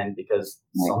be fine, because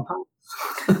sometimes,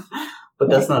 but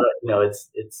that's not, it's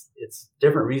it's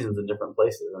different reasons in different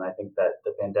places, and I think that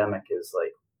the pandemic is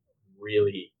like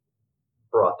really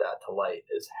brought that to light,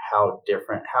 is how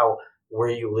different, how where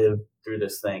you live through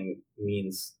this thing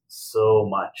means so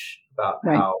much about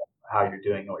how you're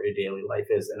doing and what your daily life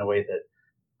is, in a way that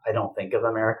I don't think of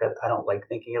America. I don't like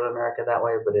thinking of America that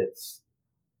way, but it's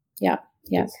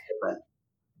it's different.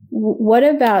 What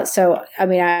about, so, I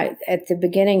mean, at the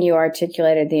beginning, you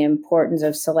articulated the importance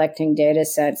of selecting data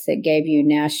sets that gave you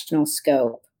national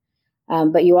scope.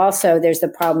 But you also, there's the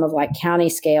problem of like county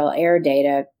scale air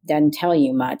data doesn't tell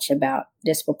you much about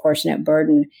disproportionate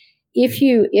burden.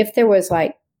 If there was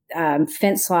like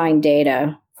fence line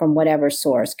data from whatever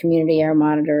source, community air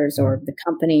monitors or the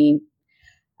company,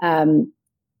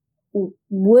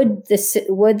 would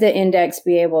the index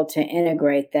be able to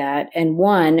integrate that? And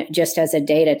one, just as a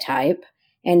data type,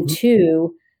 and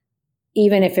two,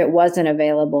 even if it wasn't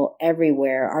available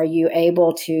everywhere, are you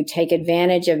able to take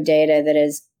advantage of data that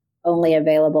is only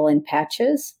available in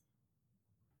patches?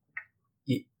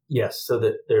 Yes. So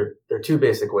that there are two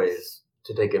basic ways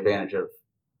to take advantage of,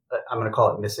 I'm going to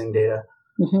call it missing data.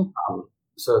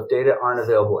 So if data aren't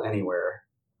available anywhere,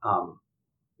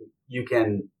 you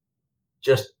can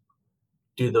just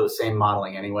do those same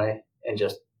modeling anyway and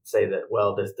just say that,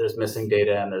 well, there's missing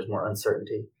data and there's more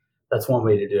uncertainty. That's one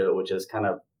way to do it, which is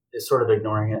sort of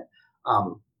ignoring it.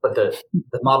 But the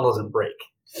model doesn't break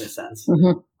in a sense.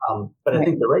 But I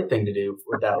think the right thing to do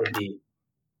with that would be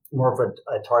more of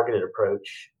a targeted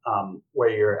approach, where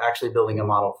you're actually building a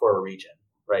model for a region,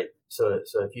 right? So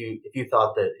if you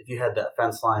thought that if you had that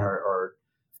fence line or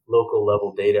local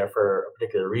level data for a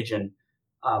particular region,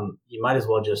 you might as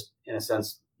well just, in a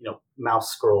sense,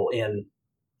 mouse scroll in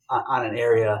on an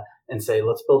area and say,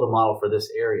 let's build a model for this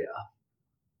area.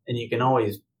 And you can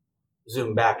always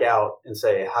zoom back out and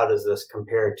say, how does this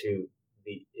compare to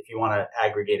if you want to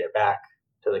aggregate it back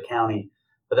to the county.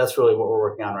 But that's really what we're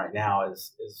working on right now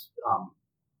is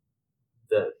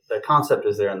the concept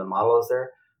is there and the model is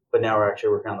there, but now we're actually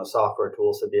working on the software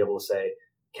tools to be able to say,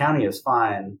 county is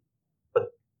fine,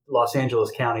 but Los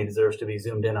Angeles County deserves to be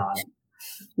zoomed in on.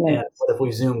 And if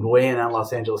we zoomed way in on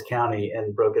Los Angeles County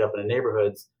and broke it up into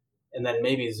neighborhoods, and then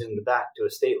maybe zoomed back to a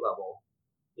state level,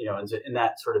 and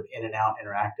that sort of in and out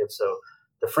interactive. So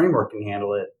the framework can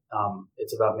handle it.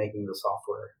 It's about making the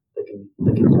software that can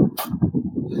do it.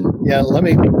 Yeah, let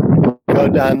me go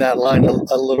down that line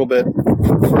a little bit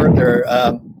further.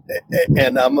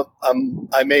 And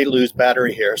I may lose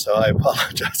battery here, so I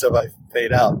apologize if I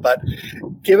fade out. But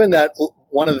given that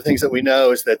one of the things that we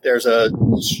know is that there's a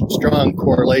strong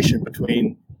correlation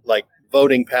between like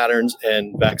voting patterns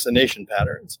and vaccination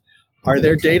patterns, are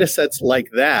there data sets like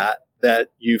that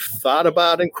you've thought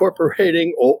about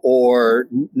incorporating or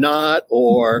not,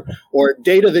 or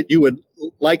data that you would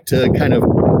like to kind of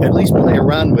at least play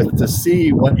around with to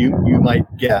see what you might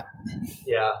get?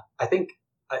 Yeah, I think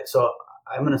so.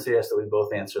 I'm going to suggest that we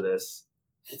both answer this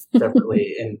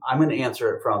separately, and I'm going to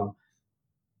answer it from,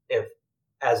 if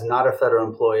as not a federal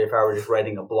employee, if I were just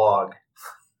writing a blog,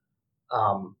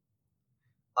 a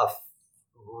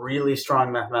really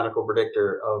strong mathematical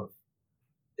predictor of,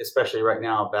 especially right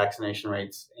now, vaccination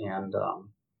rates and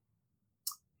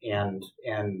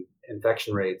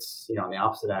infection rates, on the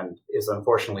opposite end, is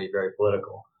unfortunately very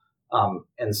political.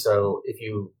 And so if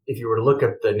you were to look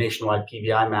at the nationwide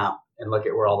PVI map and look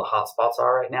at where all the hot spots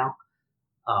are right now,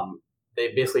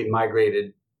 they basically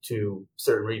migrated to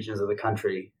certain regions of the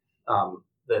country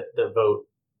that vote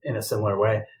in a similar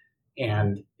way.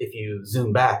 And if you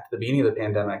zoom back to the beginning of the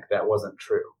pandemic, that wasn't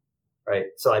true, right?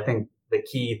 So I think the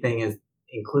key thing is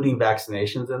including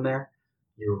vaccinations in there.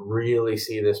 You really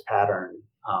see this pattern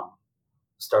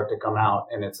start to come out,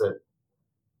 and it's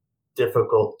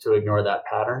difficult to ignore that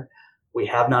pattern. We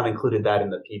have not included that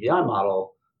in the PVI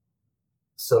model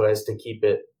so as to keep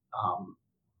it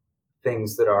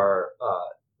things that are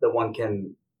that one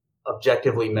can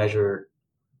objectively measure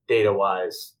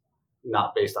data-wise,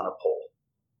 not based on a poll.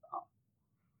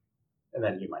 And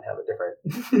then you might have a different.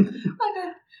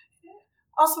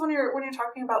 Also, when you're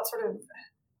talking about sort of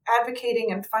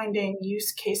advocating and finding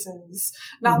use cases,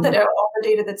 not that all the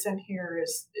data that's in here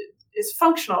is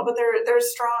functional, but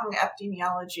there's strong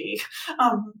epidemiology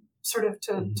sort of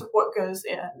to what goes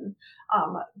in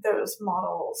those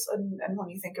models. And when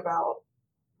you think about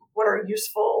what are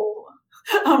useful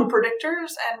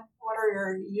predictors and what are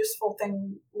your useful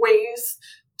ways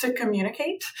to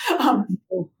communicate and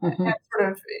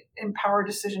sort of empower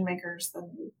decision makers,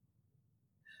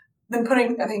 then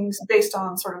putting things based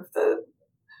on sort of the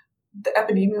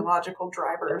epidemiological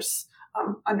drivers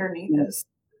underneath is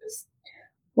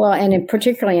Well, and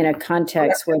particularly in a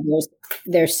context where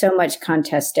there's so much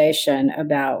contestation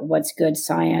about what's good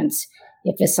science,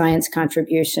 if a science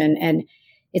contribution, and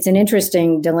it's an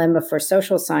interesting dilemma for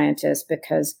social scientists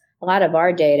because a lot of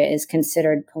our data is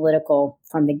considered political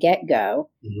from the get-go,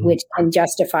 which can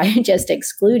justify just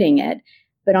excluding it.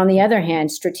 But on the other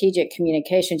hand, strategic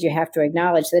communications, you have to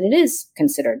acknowledge that it is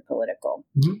considered political.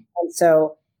 And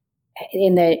so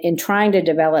in trying to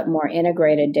develop more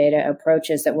integrated data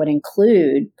approaches that would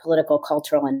include political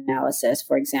cultural analysis,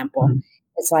 for example,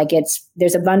 it's like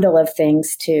there's a bundle of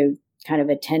things to kind of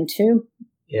attend to.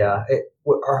 Yeah.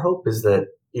 Our hope is that,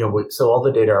 so all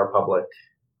the data are public,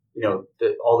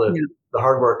 all the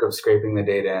hard work of scraping the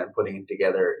data and putting it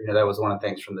together, that was one of the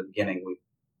things from the beginning we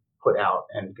put out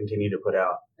and continue to put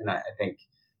out. And I think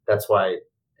that's why,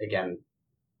 again,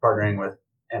 partnering with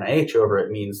NIH over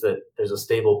it means that there's a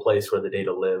stable place where the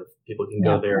data live. People can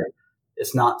go there.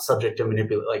 It's not subject to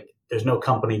manipulate. Like there's no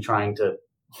company trying to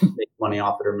make money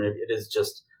off it, or maybe it is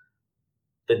just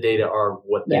the data are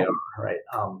what they are, right?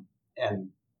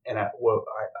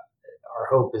 Our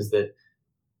hope is that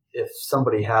if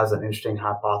somebody has an interesting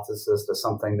hypothesis to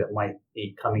something that might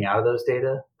be coming out of those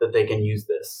data, that they can use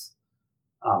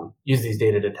these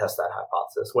data to test that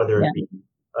hypothesis, whether it be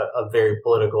a very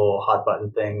political hot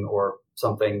button thing or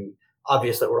something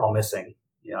obvious that we're all missing.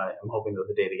 I'm hoping that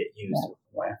the data get used in some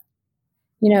way.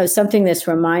 Something this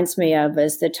reminds me of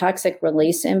is the toxic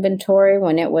release inventory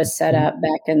when it was set up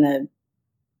back in the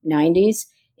 90s,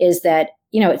 is that,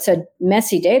 it's a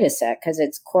messy data set because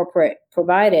it's corporate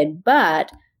provided,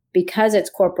 but because it's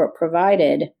corporate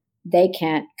provided, they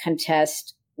can't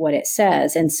contest what it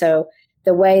says. And so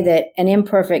the way that an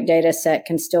imperfect data set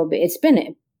can still be, it's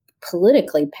been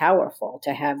politically powerful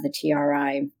to have the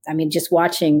TRI. I mean, just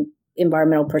watching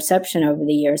environmental perception over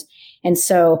the years. And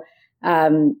so,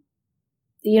 having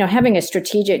a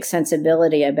strategic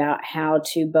sensibility about how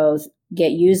to both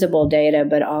get usable data,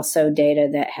 but also data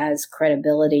that has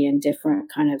credibility in different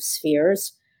kind of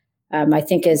spheres, I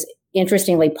think is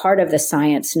interestingly part of the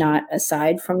science, not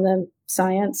aside from the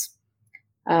science.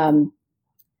 And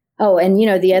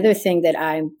the other thing that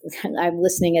I'm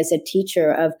listening as a teacher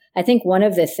of, I think one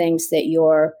of the things that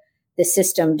the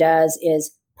system does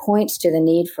is points to the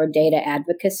need for data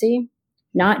advocacy,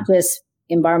 not just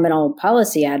environmental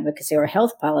policy advocacy or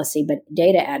health policy, but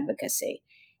data advocacy.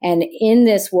 And in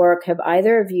this work, have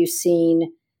either of you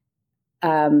seen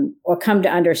or come to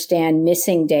understand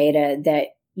missing data that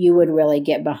you would really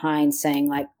get behind, saying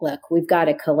like, look, we've got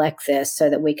to collect this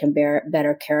so that we can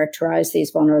better characterize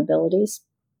these vulnerabilities?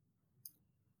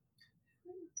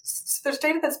 So there's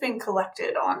data that's being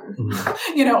collected on,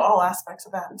 all aspects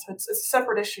of that. And so it's a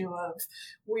separate issue of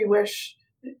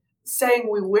saying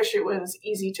we wish it was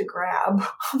easy to grab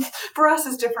for us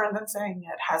is different than saying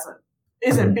it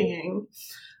isn't being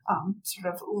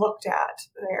sort of looked at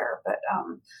there. But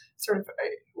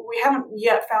we haven't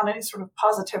yet found any sort of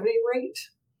positivity rate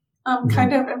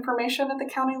kind of information at the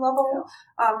county level,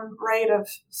 right? Of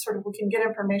sort of we can get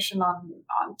information on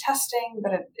testing,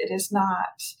 but it is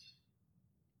not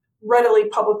readily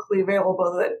publicly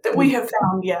available that we have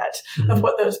found yet of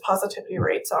what those positivity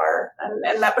rates are.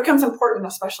 And that becomes important,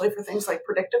 especially for things like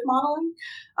predictive modeling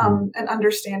and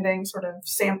understanding sort of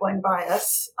sampling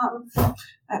bias.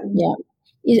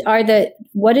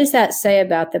 What does that say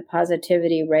about the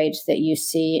positivity rates that you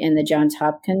see in the Johns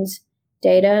Hopkins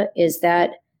data? Is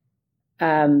that,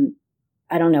 I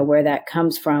don't know where that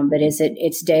comes from, but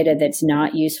it's data that's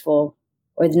not useful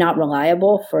or not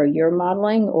reliable for your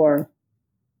modeling, or?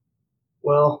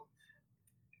 Well,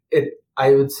 I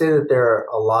would say that there are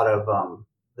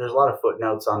there's a lot of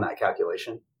footnotes on that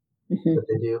calculation that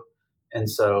they do. And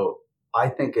so I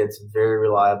think it's very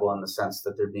reliable in the sense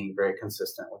that they're being very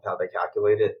consistent with how they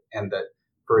calculate it, and that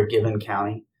for a given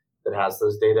county that has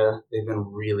those data, they've been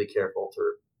really careful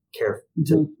to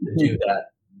do that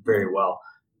very well.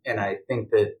 And I think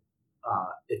that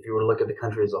if you were to look at the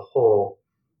country as a whole,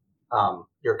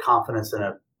 your confidence in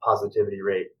a positivity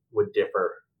rate would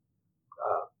differ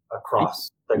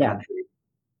across the country.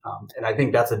 And I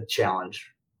think that's a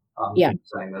challenge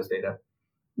presenting those data.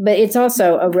 But it's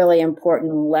also a really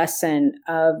important lesson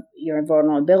of your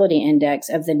vulnerability index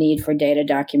of the need for data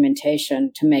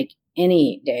documentation to make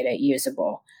any data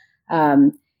usable.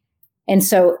 And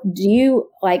so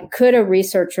could a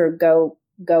researcher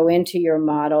go into your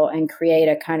model and create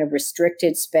a kind of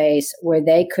restricted space where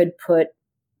they could put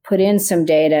in some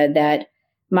data that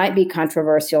might be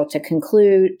controversial to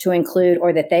include,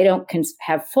 or that they don't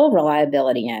have full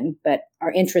reliability in, but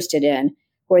are interested in,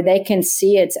 where they can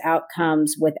see its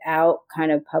outcomes without kind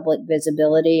of public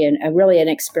visibility and really an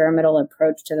experimental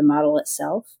approach to the model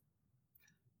itself?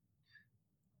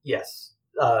 Yes.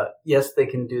 Yes, they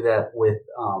can do that with,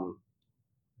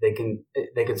 they can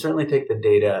certainly take the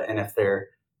data, and if they're,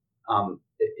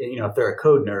 if they're a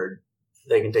code nerd,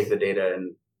 they can take the data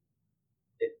and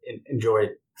enjoy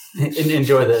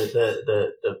the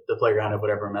playground of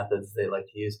whatever methods they like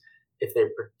to use. If they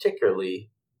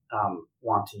particularly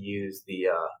want to use the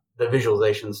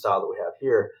visualization style that we have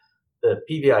here, the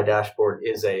PVI dashboard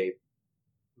is a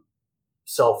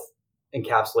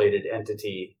self-encapsulated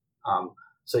entity.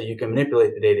 So you can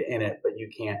manipulate the data in it, but you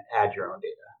can't add your own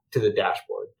data to the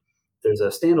dashboard. There's a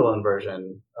standalone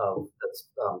version of that's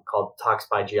called Tox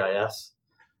by GIS.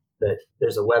 That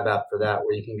there's a web app for that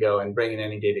where you can go and bring in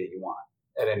any data you want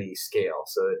at any scale.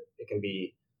 So it can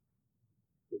be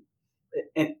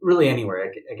really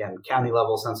anywhere. Again, county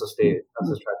level, census state,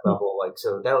 census tract level.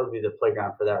 So that would be the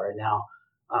playground for that right now.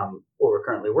 What we're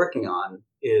currently working on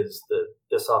is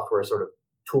the software sort of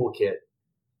toolkit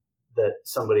that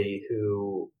somebody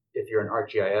who, if you're an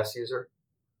ArcGIS user,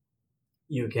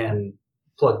 you can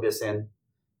plug this in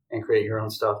and create your own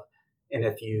stuff. And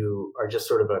if you are just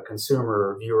sort of a consumer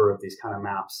or viewer of these kind of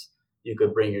maps, you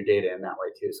could bring your data in that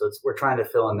way too. So we're trying to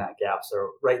fill in that gap.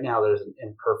 So right now there's an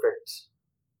imperfect,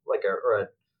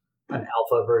 an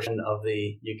alpha version of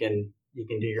you can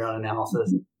do your own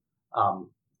analysis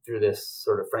through this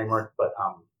sort of framework. But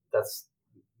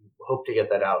hope to get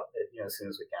that out as soon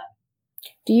as we can.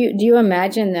 Do you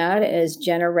imagine that as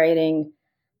generating,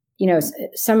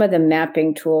 some of the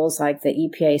mapping tools like the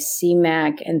EPA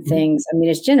CMAC and things? I mean,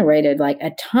 it's generated like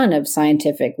a ton of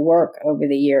scientific work over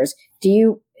the years.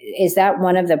 Is that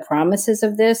one of the promises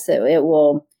of this, that it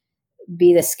will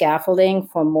be the scaffolding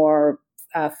for more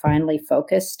finely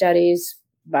focused studies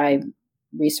by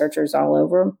researchers all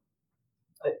over?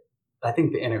 I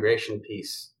think the integration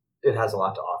piece, it has a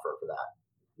lot to offer for that.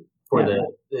 For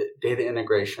the data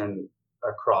integration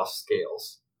across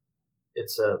scales.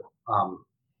 It's the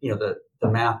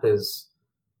math is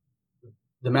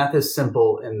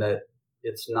simple in that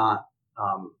it's not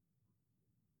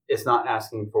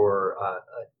asking for a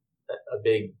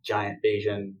big giant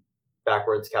Bayesian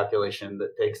backwards calculation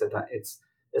that takes a time. It's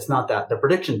not that. The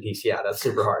prediction piece, that's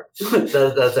super hard.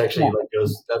 That's actually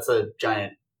that's a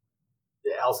giant.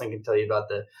 Allison can tell you about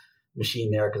the machine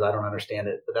there because I don't understand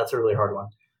it, but that's a really hard one.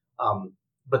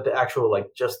 But the actual,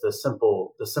 just the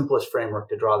simplest framework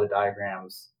to draw the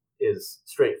diagrams is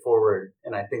straightforward.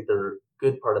 And I think the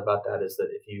good part about that is that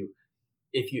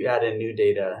if you add in new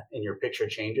data and your picture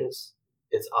changes,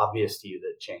 it's obvious to you that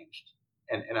it changed.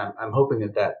 And I'm hoping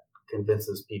that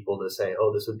convinces people to say,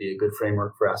 oh, this would be a good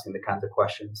framework for asking the kinds of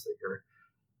questions that you're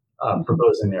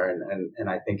proposing there. And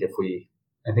I think if we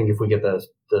get the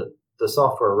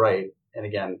software right, and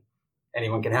again,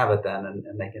 anyone can have it then,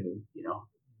 and they can,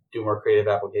 do more creative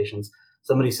applications.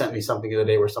 Somebody sent me something the other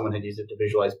day where someone had used it to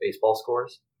visualize baseball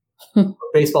scores,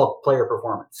 baseball player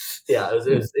performance. Yeah,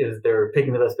 they're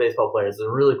picking the best baseball players. It's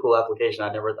a really cool application.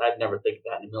 I'd never think of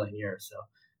that in a million years. So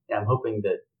I'm hoping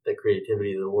that the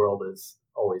creativity of the world is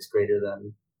always greater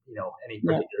than, any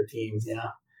particular team.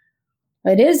 Yeah.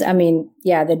 It is. I mean,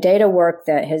 the data work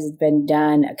that has been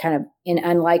done kind of in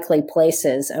unlikely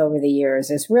places over the years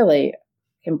is really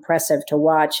impressive to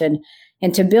watch. And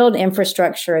to build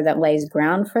infrastructure that lays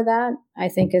ground for that, I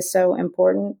think is so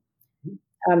important.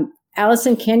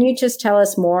 Allison, can you just tell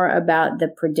us more about the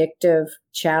predictive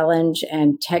challenge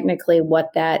and technically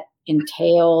what that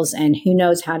entails and who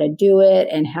knows how to do it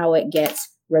and how it gets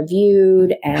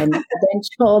reviewed and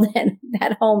credentialed and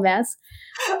that whole mess?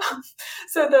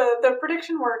 So the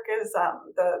prediction work is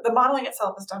the modeling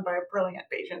itself is done by a brilliant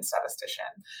Bayesian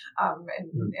statistician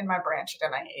in my branch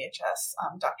at NIEHS,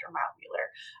 Dr. Matt Wheeler,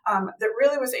 that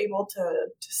really was able to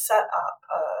set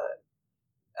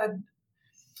up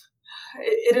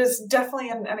it is definitely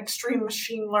an extreme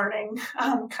machine learning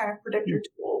kind of predictor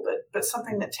tool, but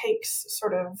something that takes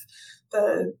sort of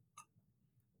the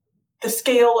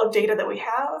scale of data that we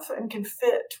have and can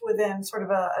fit within sort of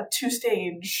a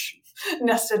two-stage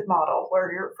nested model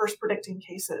where you're first predicting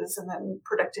cases and then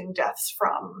predicting deaths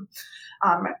from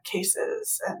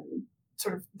cases. And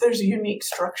sort of there's a unique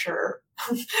structure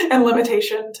and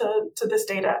limitation to this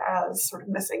data as sort of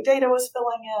missing data was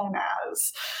filling in,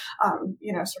 as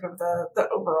sort of the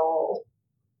overall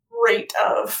rate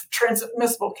of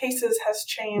transmissible cases has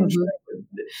changed.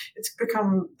 It's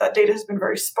become, that data has been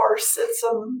very sparse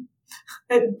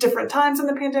at different times in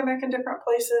the pandemic in different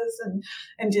places,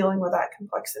 and dealing with that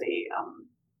complexity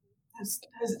has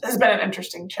been an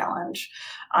interesting challenge.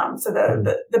 So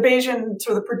the Bayesian,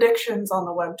 sort of the predictions on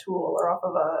the web tool are off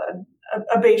of a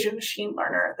Bayesian machine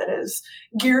learner that is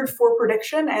geared for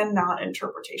prediction and not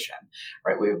interpretation,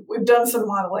 right? We've done some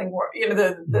modeling where,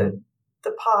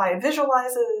 the PI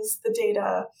visualizes the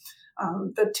data.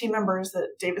 The team members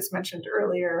that David's mentioned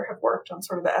earlier have worked on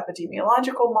sort of the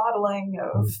epidemiological modeling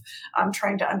of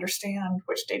trying to understand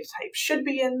which data types should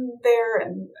be in there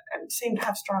and seem to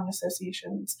have strong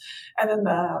associations. And then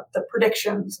the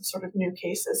predictions of sort of new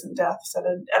cases and deaths at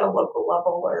a local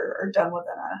level are done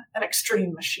within an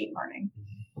extreme machine learning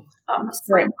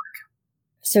framework.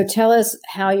 So tell us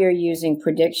how you're using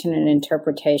prediction and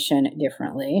interpretation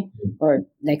differently, or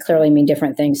they clearly mean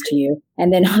different things to you.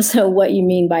 And then also what you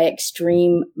mean by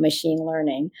extreme machine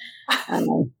learning.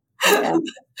 That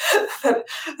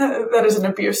is an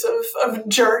abuse of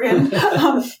jargon,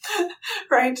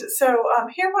 right? So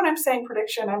here when I'm saying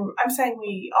prediction, I'm saying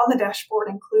we on the dashboard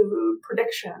include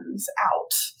predictions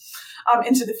out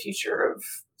into the future of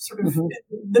sort of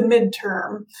the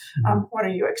midterm. What are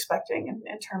you expecting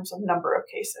in terms of number of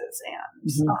cases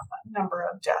and number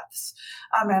of deaths?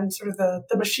 And sort of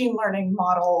the machine learning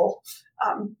model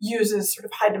uses sort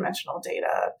of high dimensional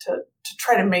data to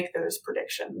try to make those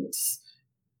predictions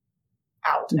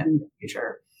out in the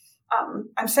future.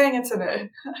 I'm saying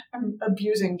I'm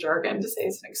abusing jargon to say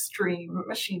it's an extreme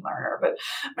machine learner, but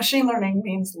machine learning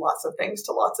means lots of things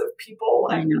to lots of people,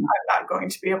 and I'm not going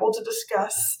to be able to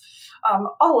discuss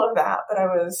all of that, but I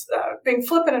was being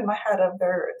flippant in my head of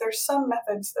there's some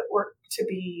methods that work to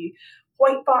be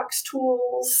white box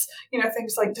tools,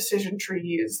 things like decision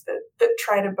trees that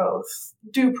try to both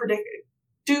do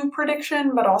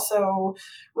prediction, but also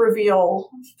reveal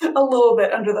a little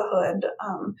bit under the hood,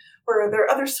 where there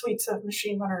are other suites of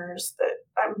machine learners that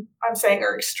I'm saying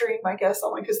are extreme, I guess,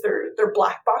 only because they're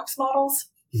black box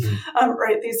models.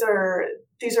 Right? These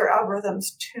are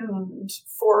algorithms tuned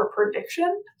for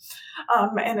prediction,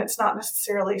 and it's not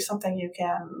necessarily something you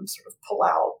can sort of pull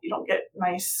out. You don't get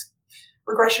nice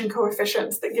regression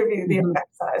coefficients that give you the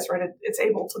effect size, right? It's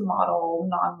able to model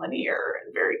nonlinear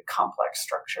and very complex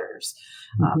structures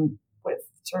with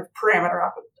sort of parameter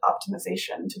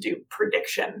optimization to do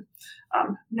prediction,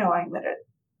 knowing that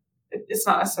it's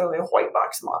not necessarily a white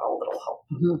box model that'll help.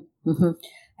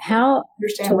 How,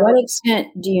 to what extent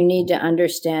do you need to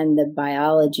understand the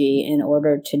biology in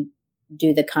order to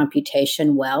do the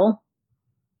computation well?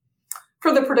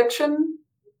 For the prediction?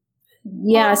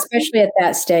 Yeah, especially at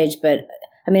that stage. But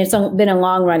I mean, it's been a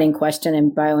long running question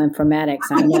in bioinformatics.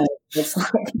 I know it's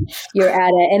like you're at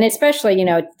it. And especially,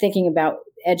 thinking about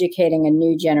educating a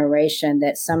new generation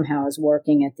that somehow is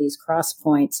working at these cross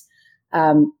points.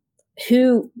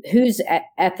 Who's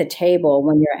at the table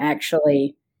when you're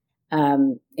actually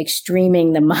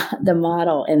extreming the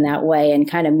model in that way and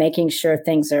kind of making sure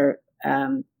things are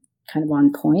kind of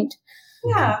on point?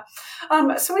 Yeah.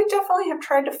 So we definitely have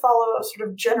tried to follow sort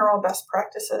of general best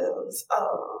practices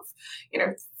of,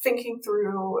 thinking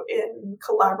through in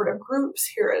collaborative groups.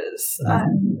 Here is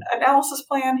an analysis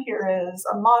plan. Here is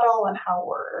a model and how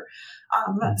we're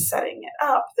setting it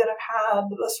up. That have had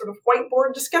the sort of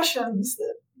whiteboard discussions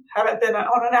that haven't been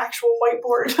on an actual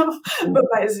whiteboard, but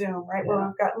by Zoom, right? Where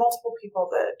we've got multiple people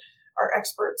that are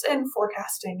experts in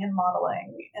forecasting and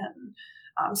modeling and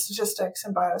statistics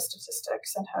and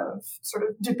biostatistics, and have sort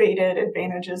of debated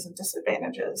advantages and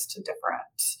disadvantages to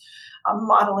different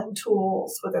modeling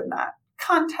tools within that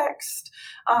context,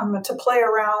 to play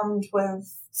around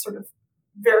with sort of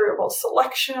variable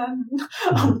selection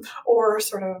or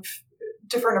sort of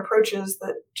different approaches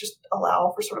that just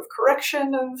allow for sort of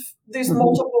correction of these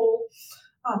multiple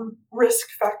risk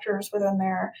factors within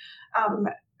there,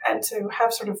 and to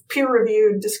have sort of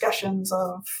peer-reviewed discussions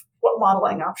of what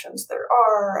modeling options there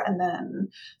are, and then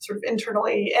sort of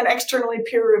internally and externally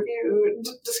peer-reviewed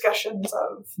discussions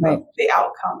of the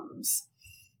outcomes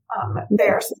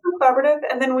there. So it's collaborative.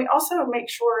 And then we also make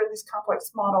sure in these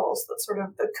complex models that sort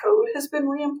of the code has been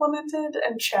re-implemented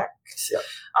and checked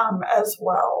as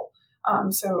well.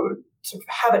 So sort of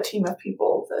have a team of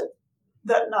people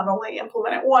that not only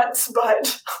implement it once,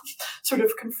 but sort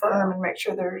of confirm and make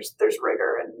sure there's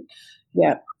rigor and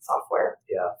software.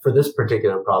 Yeah, for this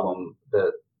particular problem,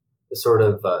 the sort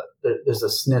of there's a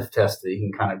sniff test that you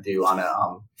can kind of do on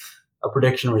a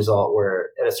prediction result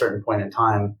where at a certain point in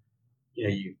time,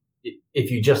 if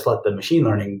you just let the machine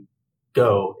learning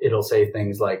go, it'll say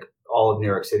things like all of New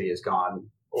York City is gone,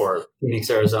 or Phoenix,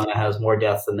 Arizona has more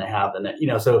deaths than they have, and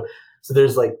so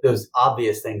there's like those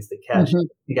obvious things to catch. I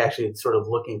think actually sort of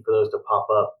looking for those to pop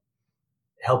up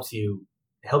helps you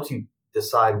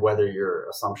decide whether your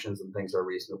assumptions and things are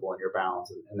reasonable in your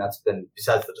bounds. And that's been,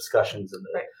 besides the discussions and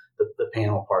the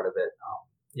panel part of it,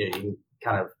 you can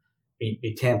kind of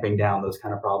be tamping down those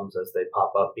kind of problems as they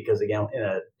pop up, because again, in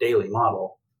a daily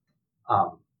model,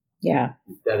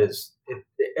 that is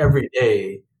every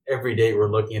day we're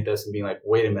looking at this and being like,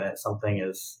 wait a minute, something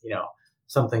is,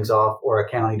 something's off or a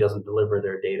county doesn't deliver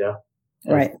their data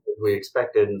as we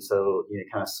expected, and so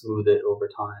kind of smooth it over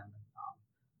time.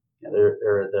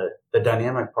 The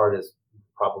dynamic part is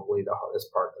probably the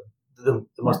hardest part, the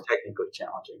most technically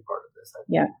challenging part of this, I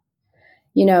think.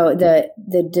 Yeah.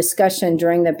 The discussion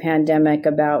during the pandemic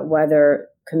about whether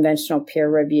conventional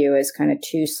peer review is kind of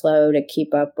too slow to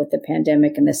keep up with the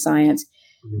pandemic and the science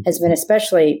has been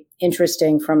especially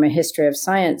interesting from a history of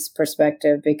science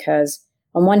perspective, because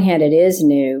on one hand it is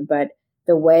new, but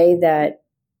the way that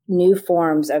new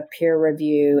forms of peer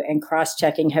review and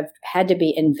cross-checking have had to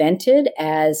be invented,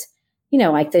 as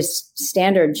like this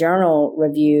standard journal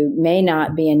review may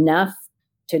not be enough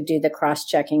to do the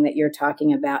cross-checking that you're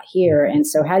talking about here. And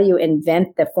so how do you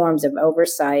invent the forms of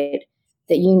oversight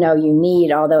that you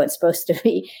need, although it's supposed to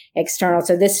be external?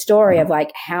 So this story of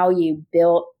like how you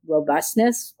built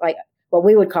robustness, like what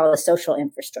we would call a social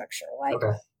infrastructure, like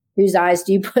whose eyes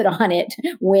do you put on it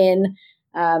when,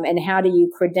 and how do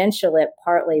you credential it,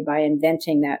 partly by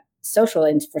inventing that social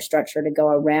infrastructure to go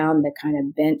around the kind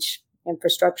of bench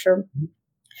infrastructure.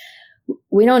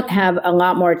 We don't have a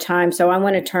lot more time, so I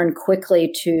want to turn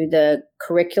quickly to the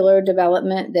curricular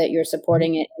development that you're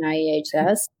supporting at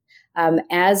NIEHS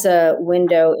as a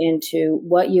window into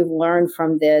what you've learned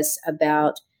from this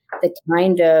about the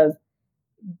kind of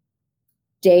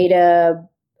data,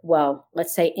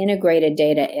 let's say integrated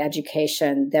data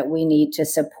education that we need to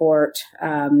support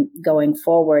going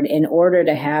forward in order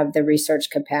to have the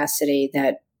research capacity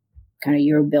that kind of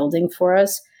you're building for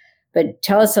us. But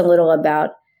tell us a little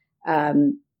about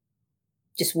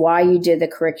just why you did the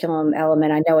curriculum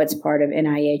element. I know it's part of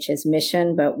NIH's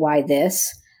mission, but why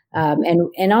this?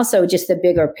 And also just the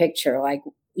bigger picture, like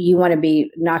you want to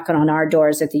be knocking on our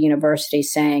doors at the university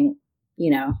saying,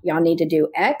 y'all need to do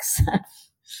X.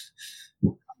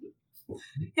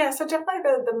 Yeah, so definitely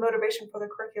the motivation for the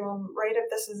curriculum, right? If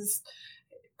this is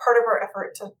part of our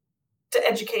effort to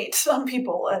educate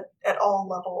people at all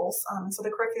levels. So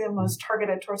the curriculum was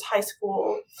targeted towards high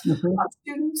school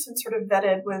students and sort of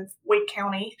vetted with Wake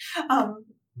County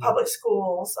public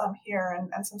schools here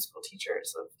and some school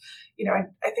teachers.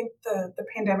 I think the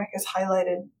pandemic has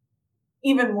highlighted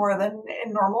even more than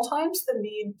in normal times the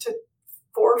need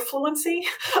for fluency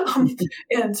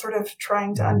and sort of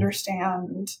trying to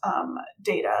understand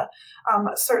data.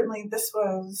 Certainly this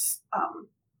was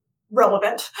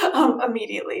relevant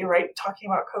immediately, right? Talking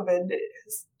about COVID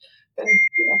has been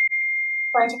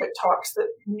scientific talks that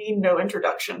need no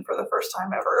introduction for the first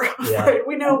time ever. Yeah. Right?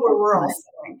 We know where we're all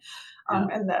sitting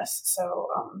in this. So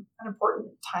an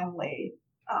important, timely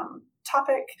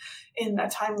topic in a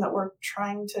time that we're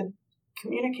trying to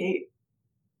communicate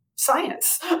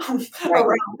science around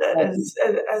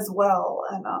it as well.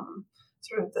 And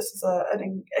sort of this is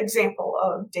an example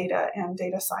of data and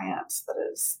data science that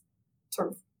is sort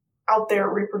of out there,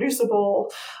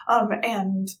 reproducible,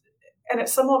 and at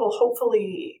some level,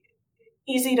 hopefully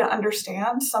easy to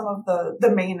understand some of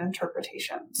the main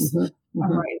interpretations.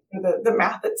 Right, the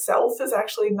math itself is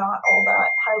actually not all that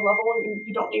high level.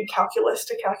 You don't need calculus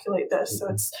to calculate this, so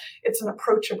it's an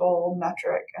approachable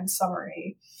metric and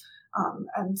summary,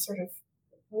 and sort of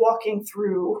walking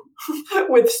through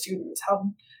with students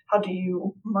how do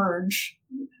you merge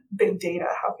big data?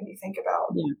 How can you think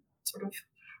about sort of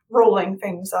rolling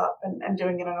things up and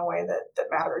doing it in a way that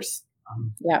matters.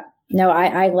 Yeah. No,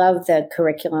 I love the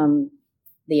curriculum,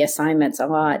 the assignments a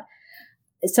lot.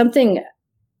 Something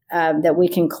that we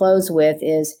can close with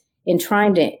is in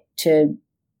trying to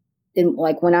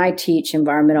like when I teach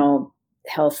environmental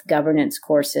health governance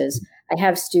courses, I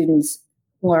have students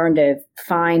learn to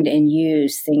find and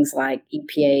use things like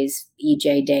EPA's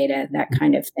EJ data, that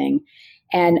kind of thing.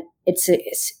 And it's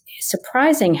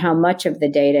surprising how much of the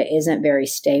data isn't very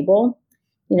stable.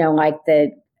 Like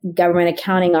the Government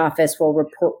Accounting Office will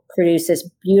produce this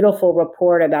beautiful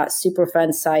report about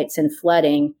Superfund sites and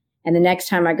flooding. And the next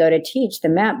time I go to teach, the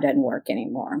map doesn't work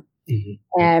anymore.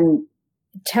 And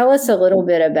tell us a little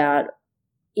bit about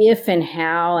if and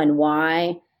how and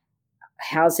why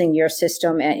housing your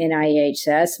system at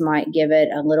NIEHS might give it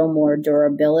a little more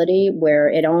durability, where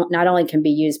it not only can be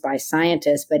used by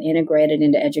scientists, but integrated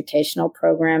into educational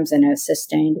programs in a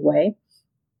sustained way.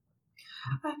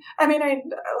 I mean, like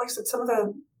I said, some of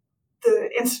the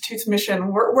Institute's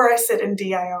mission, where I sit in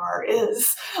DIR,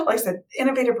 is, like I said,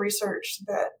 innovative research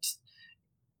that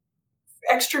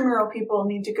extramural people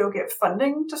need to go get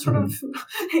funding to sort of,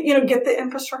 get the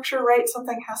infrastructure right.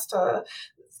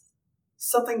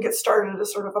 Something gets started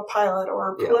as sort of a pilot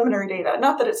or preliminary data.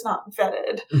 Not that it's not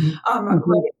vetted.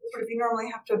 Right? Sort of, you normally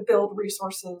have to build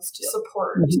resources to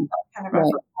support that kind of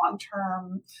effort long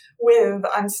term with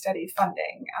unsteady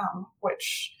funding,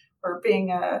 which, for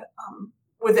being a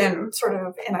within sort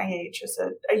of NIH is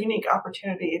a unique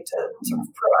opportunity to sort of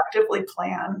proactively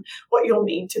plan what you'll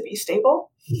need to be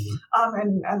stable,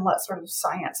 and let sort of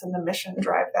science and the mission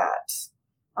drive that.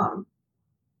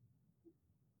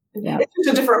 It's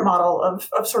just a different model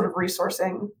of sort of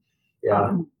resourcing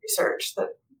research that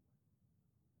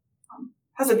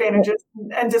has advantages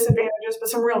and disadvantages, but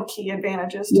some real key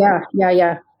advantages.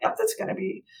 That's going to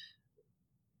be.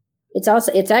 It's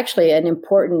actually an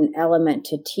important element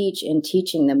to teach in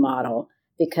teaching the model,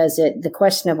 because the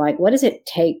question of like, what does it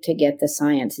take to get the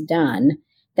science done?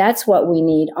 That's what we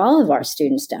need all of our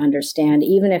students to understand,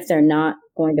 even if they're not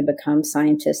going to become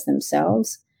scientists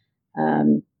themselves.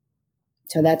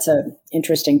 So that's an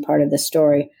interesting part of the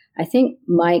story. I think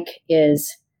Mike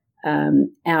is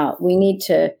out. We need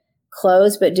to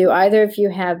close, but do either of you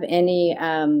have any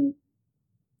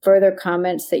further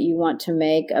comments that you want to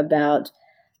make about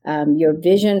your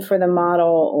vision for the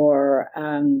model, or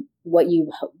what you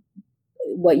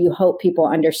hope people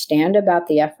understand about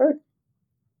the effort?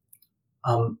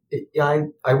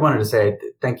 I wanted to say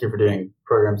thank you for doing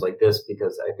programs like this,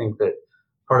 because I think that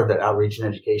part of that outreach and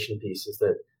education piece is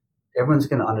that everyone's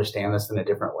going to understand this in a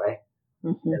different way,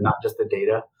 and not just the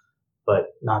data,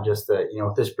 but not just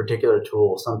with this particular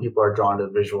tool, some people are drawn to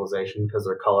the visualization because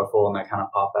they're colorful and they kind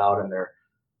of pop out, and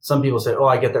some people say, oh,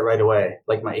 I get that right away.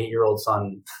 Like my 8-year-old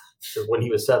son, when he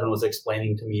was 7, was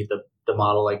explaining to me the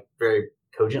model like very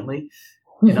cogently,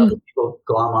 and other people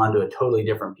glom onto a totally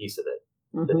different piece of it,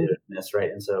 the data-ness, right?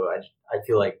 And so I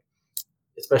feel like,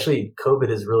 especially COVID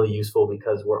is really useful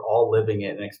because we're all living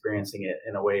it and experiencing it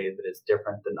in a way that is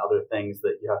different than other things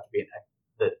that you have to be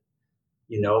that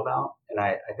you know about. And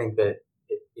I think that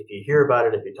if you hear about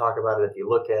it, if you talk about it, if you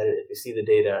look at it, if you see the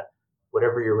data,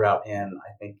 whatever your route in,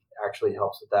 I think actually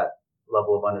helps with that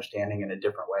level of understanding in a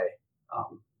different way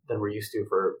than we're used to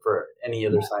for any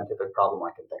other scientific problem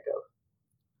I can think of.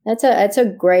 That's a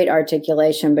great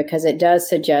articulation, because it does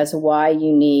suggest why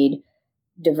you need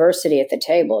diversity at the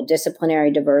table,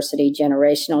 disciplinary diversity,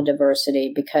 generational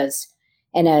diversity, because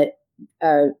in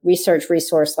a research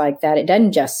resource like that, it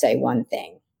doesn't just say one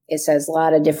thing. It says a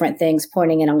lot of different things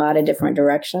pointing in a lot of different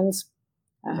directions.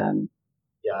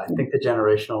 I think the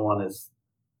generational one is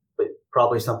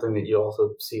probably something that you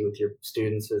also see with your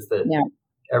students, is that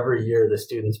every year the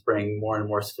students bring more and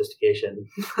more sophistication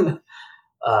to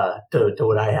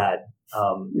what I had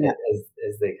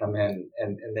as they come in,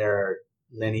 and there are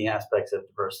many aspects of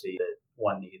diversity that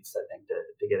one needs, I think,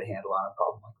 to get a handle on a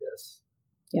problem like this.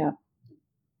 Yeah.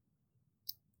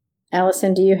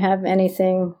 Allison, do you have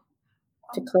anything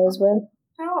to close with?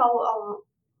 No,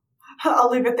 I'll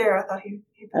leave it there. I thought he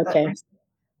put okay. That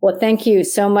well, thank you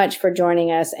so much for joining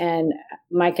us. And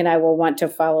Mike and I will want to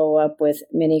follow up with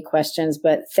many questions,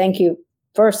 but thank you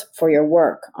first for your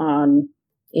work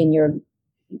in your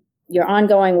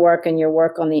ongoing work and your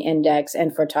work on the index,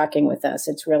 and for talking with us.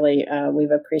 It's really,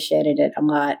 we've appreciated it a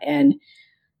lot. And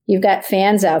you've got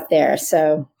fans out there,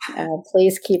 so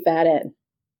please keep at it.